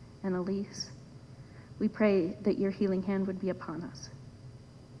me and Elise. We pray that your healing hand would be upon us.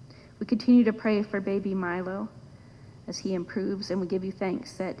 We continue to pray for baby Milo as he improves, and we give you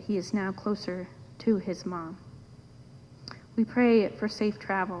thanks that he is now closer to his mom. We pray for safe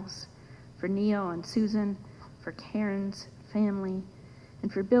travels for Neil and Susan, for Karen's family,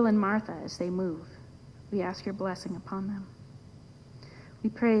 and for Bill and Martha as they move. We ask your blessing upon them. We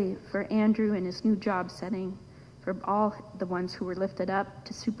pray for Andrew and his new job setting, for all the ones who were lifted up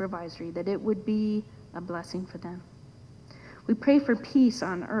to supervisory, that it would be a blessing for them. We pray for peace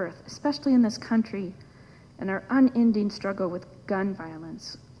on earth, especially in this country, and our unending struggle with gun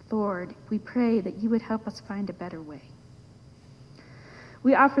violence. Lord, we pray that you would help us find a better way.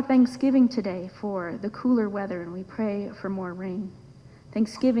 We offer thanksgiving today for the cooler weather, and we pray for more rain.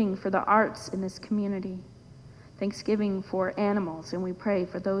 Thanksgiving for the arts in this community. Thanksgiving for animals, and we pray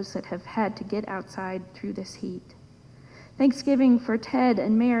for those that have had to get outside through this heat. Thanksgiving for Ted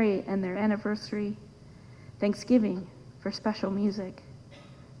and Mary and their anniversary. Thanksgiving for special music,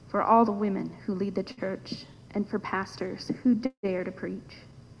 for all the women who lead the church, and for pastors who dare to preach.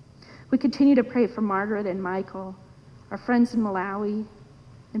 We continue to pray for Margaret and Michael, our friends in Malawi,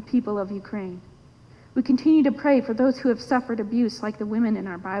 and people of Ukraine. We continue to pray for those who have suffered abuse, like the women in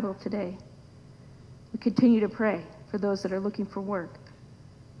our Bible today. We continue to pray for those that are looking for work,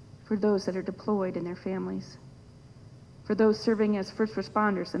 for those that are deployed and their families, for those serving as first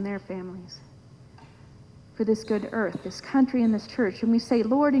responders and their families, for this good earth, this country, and this church. And we say,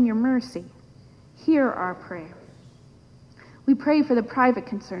 Lord, in your mercy, hear our prayer. We pray for the private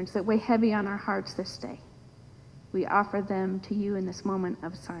concerns that weigh heavy on our hearts this day. We offer them to you in this moment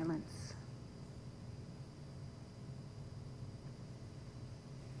of silence.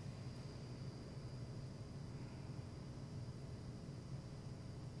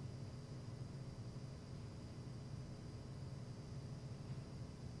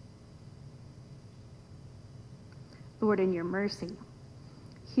 Lord, in your mercy,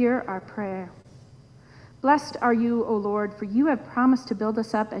 hear our prayer. Blessed are you, O Lord, for you have promised to build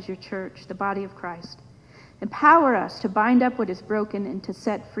us up as your church, the body of Christ. Empower us to bind up what is broken and to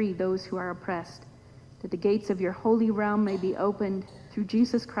set free those who are oppressed, that the gates of your holy realm may be opened through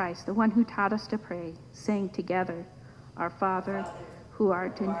Jesus Christ, the one who taught us to pray, saying together, Our Father, who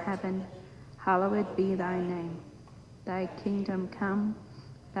art in heaven, hallowed be thy name. Thy kingdom come,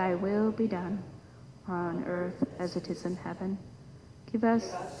 thy will be done, on earth as it is in heaven. Give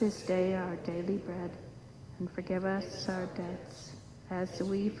us this day our daily bread, and forgive us our debts, as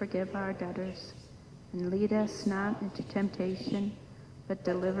we forgive our debtors. And lead us not into temptation, but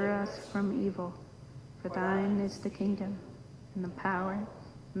deliver us from evil. For thine is the kingdom, and the power,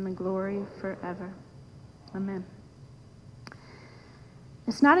 and the glory forever. Amen.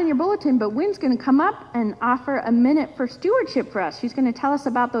 It's not in your bulletin, but Wynn's going to come up and offer a minute for stewardship for us. She's going to tell us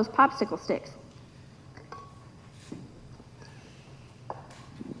about those popsicle sticks.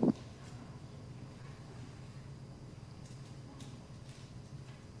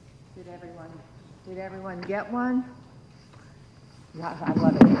 Did everyone get one? Yeah, I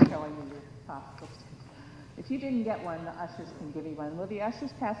love it, showing you your popsicle sticks. If you didn't get one, the ushers can give you one. Will the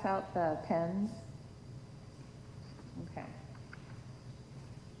ushers pass out the pens? Okay.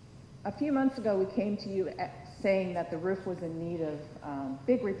 A few months ago, we came to you saying that the roof was in need of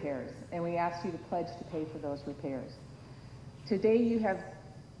big repairs, and we asked you to pledge to pay for those repairs. Today, you have,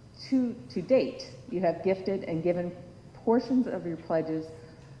 to date, you have gifted and given portions of your pledges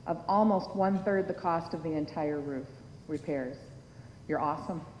of almost 1/3 the cost of the entire roof repairs. You're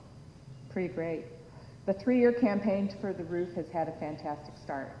awesome. Pretty great. The 3-year campaign for the roof has had a fantastic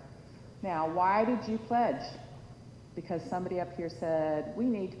start. Now, why did you pledge? Because somebody up here said, we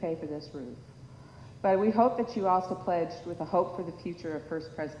need to pay for this roof. But we hope that you also pledged with a hope for the future of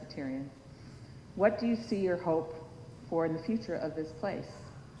First Presbyterian. What do you see your hope for in the future of this place?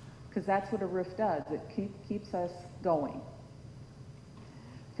 Because that's what a roof does. It keeps us going.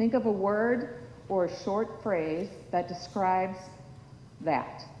 Think of a word or a short phrase that describes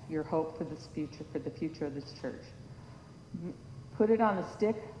that, your hope for this future, for the future of this church. Put it on a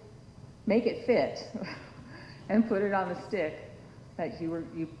stick, make it fit, and put it on the stick that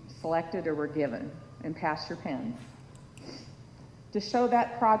you selected or were given, and pass your pens. To show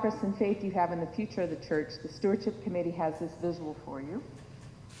that progress and faith you have in the future of the church, the Stewardship Committee has this visual for you.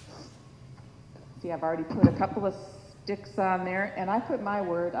 See, I've already put a couple of sticks on there, and I put my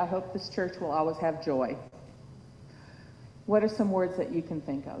word, I hope this church will always have joy. What are some words that you can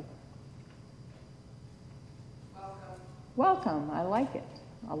think of? Welcome. Welcome, I like it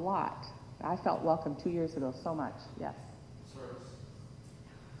a lot. I felt welcome 2 years ago so much, yes. Service.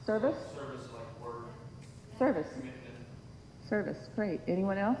 Service? Service like work. Service. Commitment. Service, great.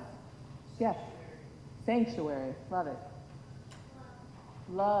 Anyone else? Yes. Sanctuary, love it.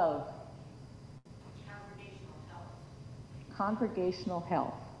 Love. Congregational health. Congregational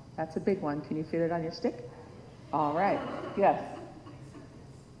health. That's a big one. Can you fit it on your stick? All right. Yes.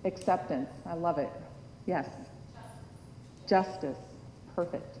 Acceptance. I love it. Yes. Justice.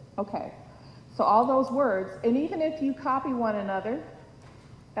 Perfect. Okay. So all those words, and even if you copy one another,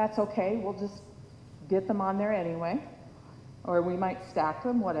 that's okay. We'll just get them on there anyway. Or we might stack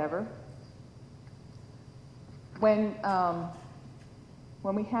them, whatever. When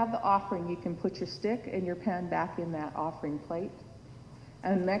we have the offering, you can put your stick and your pen back in that offering plate.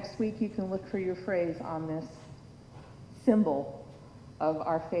 And next week, you can look for your phrase on this symbol of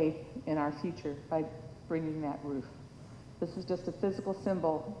our faith in our future by bringing that roof. This is just a physical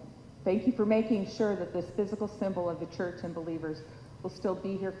symbol. Thank you for making sure that this physical symbol of the church and believers will still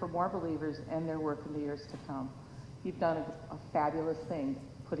be here for more believers and their work in the years to come. You've done a fabulous thing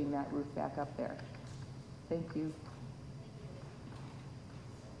putting that roof back up there. Thank you.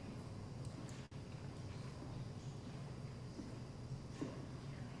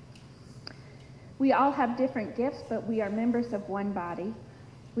 We all have different gifts, but we are members of one body.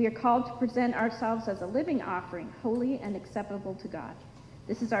 We are called to present ourselves as a living offering, holy and acceptable to God.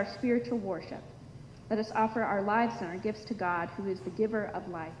 This is our spiritual worship. Let us offer our lives and our gifts to God, who is the giver of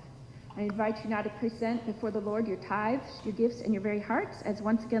life. I invite you now to present before the Lord your tithes, your gifts, and your very hearts, as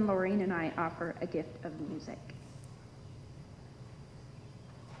once again Lorraine and I offer a gift of music.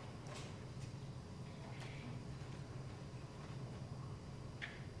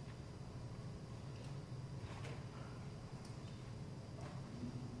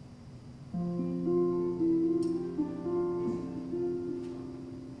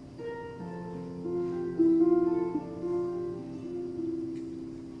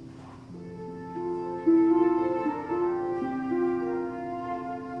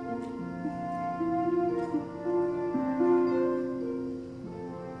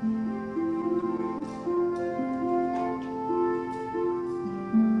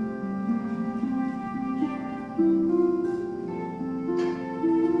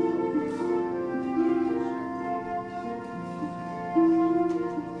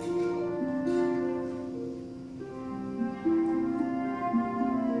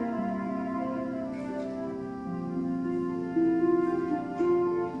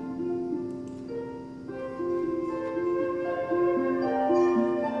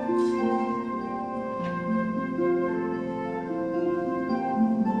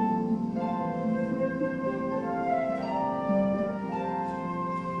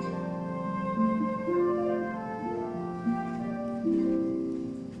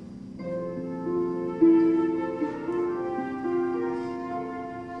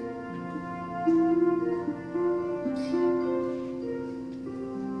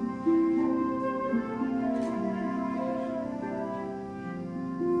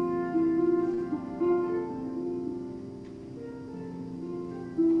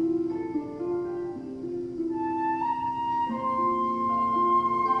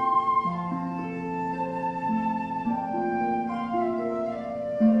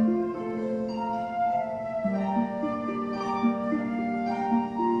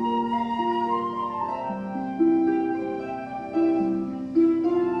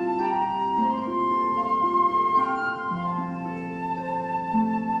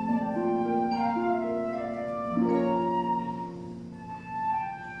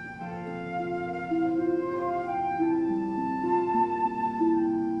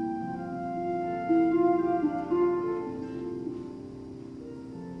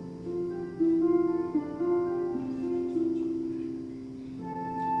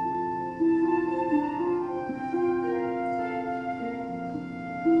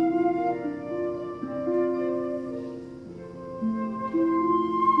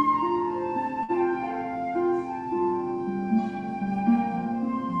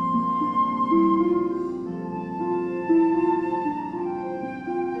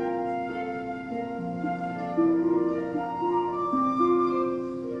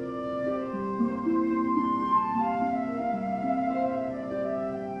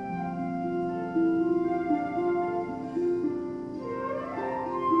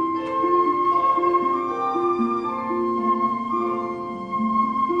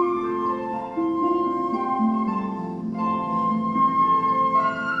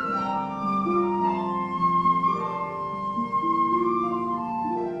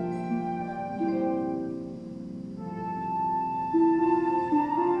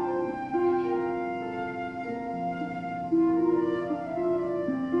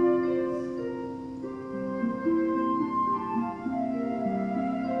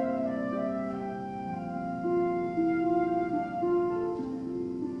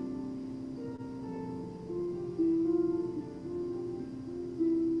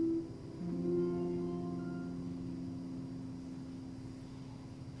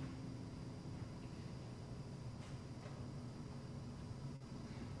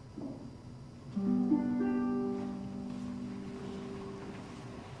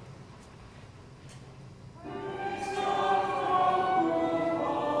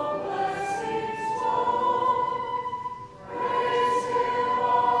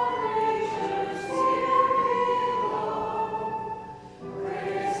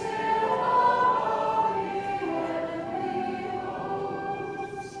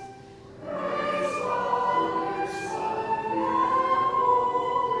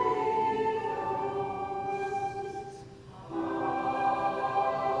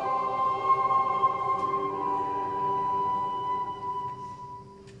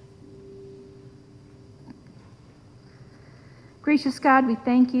 Gracious God, we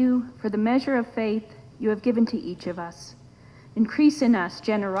thank you for the measure of faith you have given to each of us. Increase in us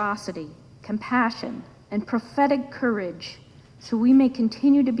generosity, compassion, and prophetic courage, so we may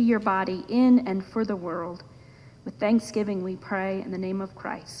continue to be your body in and for the world. With thanksgiving we pray in the name of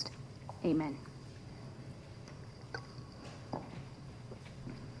Christ. Amen.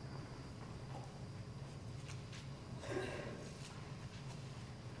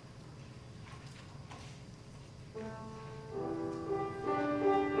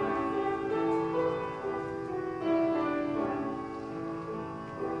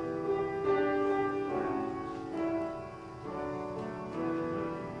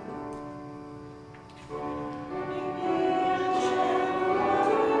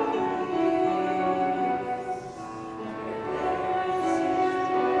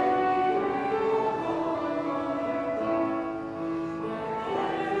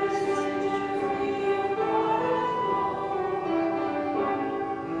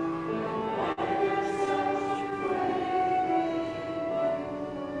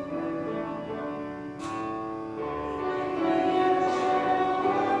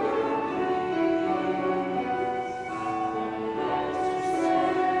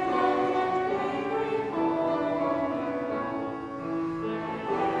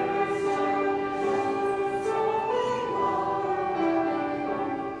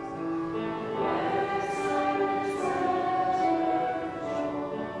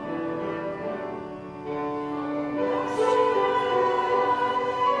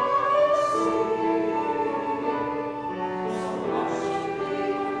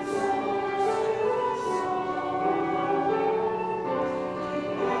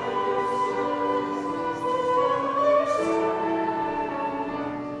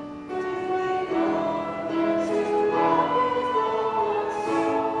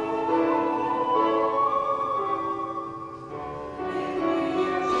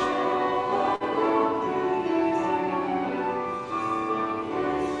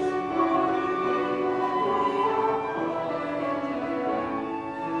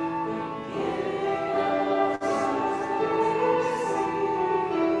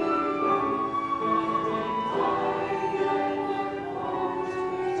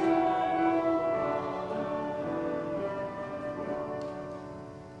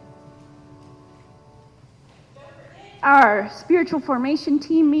 Our spiritual formation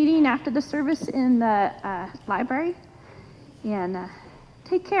team meeting after the service in the library. And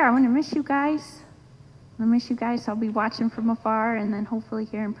take care. I want to miss you guys. I'll be watching from afar and then hopefully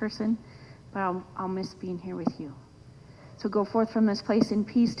here in person. But I'll miss being here with you. So go forth from this place in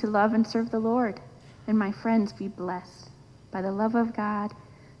peace to love and serve the Lord. And my friends, be blessed by the love of God,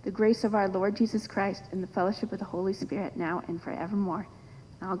 the grace of our Lord Jesus Christ, and the fellowship of the Holy Spirit now and forevermore.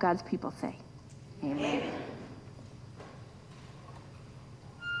 And all God's people say, Amen.